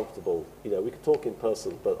very comfortable. You know, we could talk in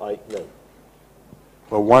person, but no.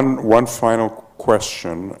 Well, one final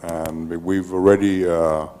question, and we've already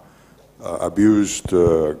abused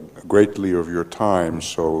greatly of your time,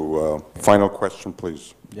 so final question,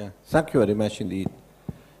 please. Yeah, thank you very much indeed.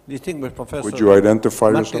 Distinguished Professor... Would you identify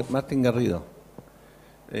yourself? Martin Garrido,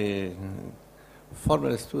 a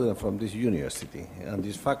former student from this university and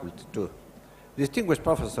this faculty too. Distinguished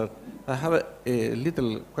Professor, I have a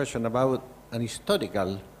little question about an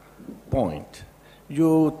historical point.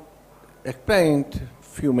 You explained a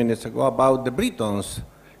few minutes ago about the Britons'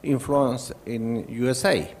 influence in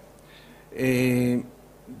USA, the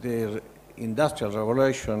Industrial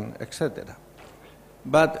Revolution, etc.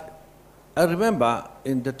 But I remember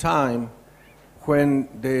in the time when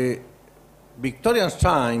the Victorian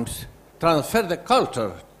times transferred the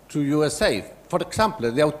culture to USA, for example,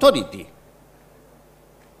 the authority,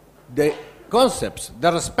 the concepts, the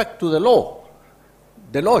respect to the law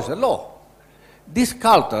is the law. This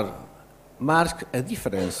culture marks a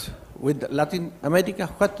difference with Latin America.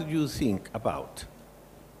 What do you think about?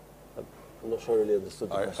 I'm not sure I really understood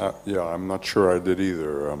the question. Yeah, I'm not sure I did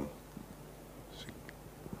either.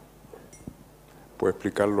 ¿Puede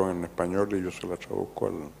explicarlo en español y yo se la traduzco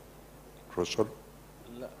al profesor?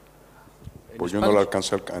 Pues yo no la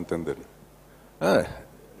alcancé a entender.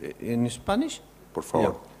 ¿En Spanish? Por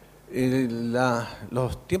favor. Yeah.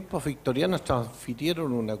 Los tiempos victorianos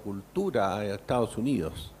transfirieron una cultura a Estados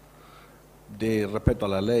Unidos de respeto a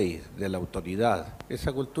la ley, de la autoridad.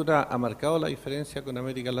 ¿Esa cultura ha marcado la diferencia con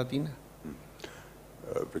América Latina?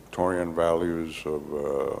 Victorian values of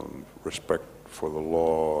respect for the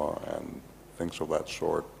law and things of that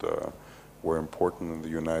sort were important in the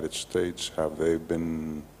United States. Have they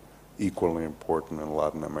been equally important in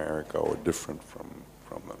Latin America or different from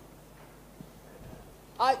them?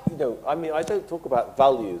 I mean, I don't talk about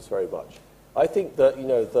values very much. I think that,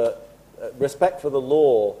 the respect for the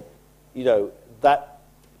law,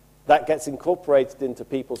 that gets incorporated into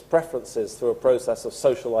people's preferences through a process of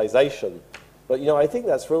socialization. But, I think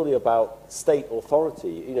that's really about state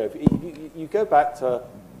authority. If you go back to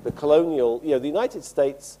the colonial, the United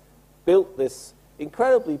States built this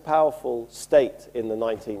incredibly powerful state in the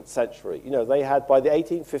 19th century. They had, by the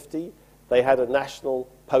 1850, they had a national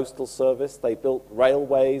postal service. They built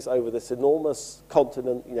railways over this enormous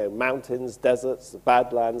continent, mountains, deserts,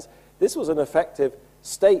 badlands. This was an effective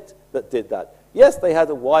state that did that. Yes, they had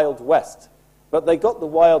a Wild West, but they got the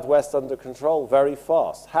Wild West under control very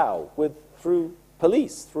fast. How? Through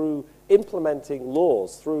police, through implementing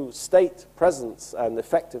laws, through state presence and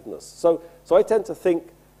effectiveness. So I tend to think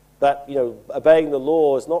that, obeying the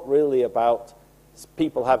law is not really about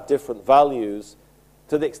people have different values.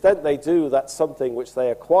 To the extent they do, that's something which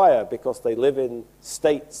they acquire because they live in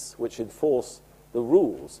states which enforce the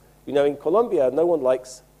rules. In Colombia, no one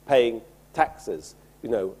likes paying taxes,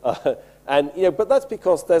 but that's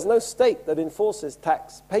because there's no state that enforces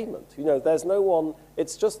tax payment. There's no one.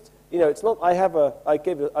 It's just, it's not. I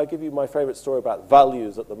give you my favorite story about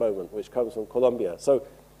values at the moment, which comes from Colombia. So,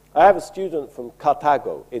 I have a student from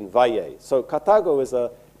Cartago in Valle. So Cartago is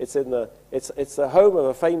it's the home of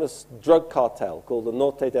a famous drug cartel called the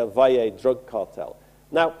Norte del Valle drug cartel.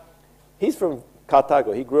 Now, he's from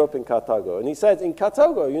Cartago. He grew up in Cartago. And he said, in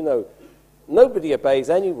Cartago, nobody obeys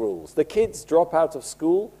any rules. The kids drop out of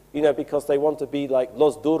school, because they want to be like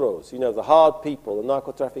los duros, the hard people, the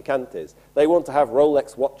narcotraficantes. They want to have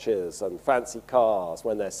Rolex watches and fancy cars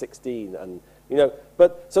when they're 16. And,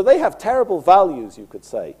 so they have terrible values, you could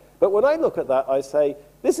say. But when I look at that, I say,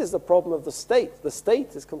 this is the problem of the state. The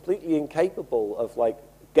state is completely incapable of,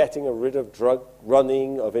 getting rid of drug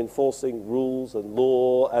running, of enforcing rules and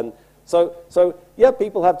law. And so yeah,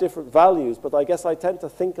 people have different values, but I guess I tend to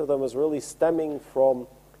think of them as really stemming from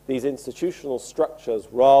these institutional structures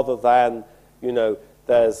rather than,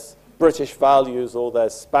 there's British values or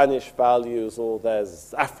there's Spanish values or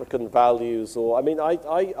there's African values. Or, I mean,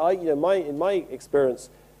 in my experience,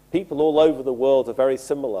 people all over the world are very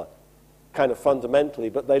similar, kind of fundamentally,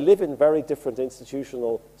 but they live in very different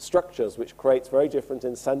institutional structures, which creates very different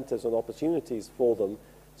incentives and opportunities for them.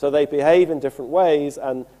 So they behave in different ways,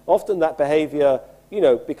 and often that behavior,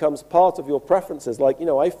 becomes part of your preferences. Like,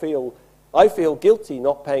 I feel guilty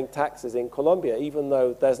not paying taxes in Colombia, even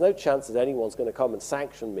though there's no chance that anyone's going to come and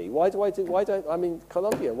sanction me.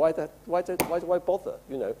 Colombia, why do I bother,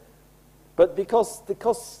 But because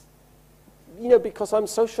I'm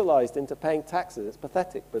socialized into paying taxes. It's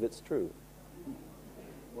pathetic, but it's true.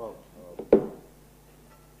 Well,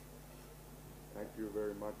 thank you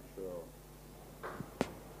very much.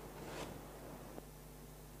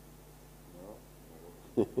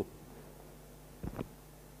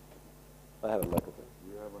 I have a microphone.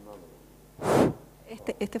 You have another one.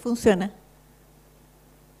 Este funciona.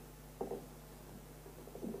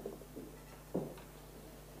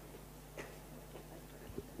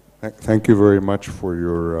 Thank you very much for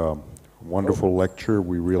your wonderful lecture.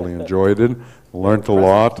 We really enjoyed it, learned a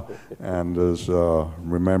lot, and as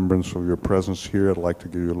remembrance of your presence here, I'd like to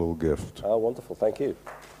give you a little gift. Oh, wonderful. Thank you.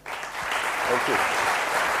 Thank you.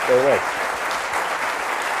 Very nice.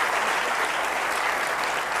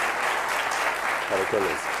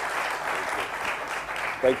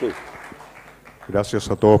 Thank you. Gracias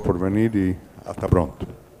a todos por venir y hasta pronto.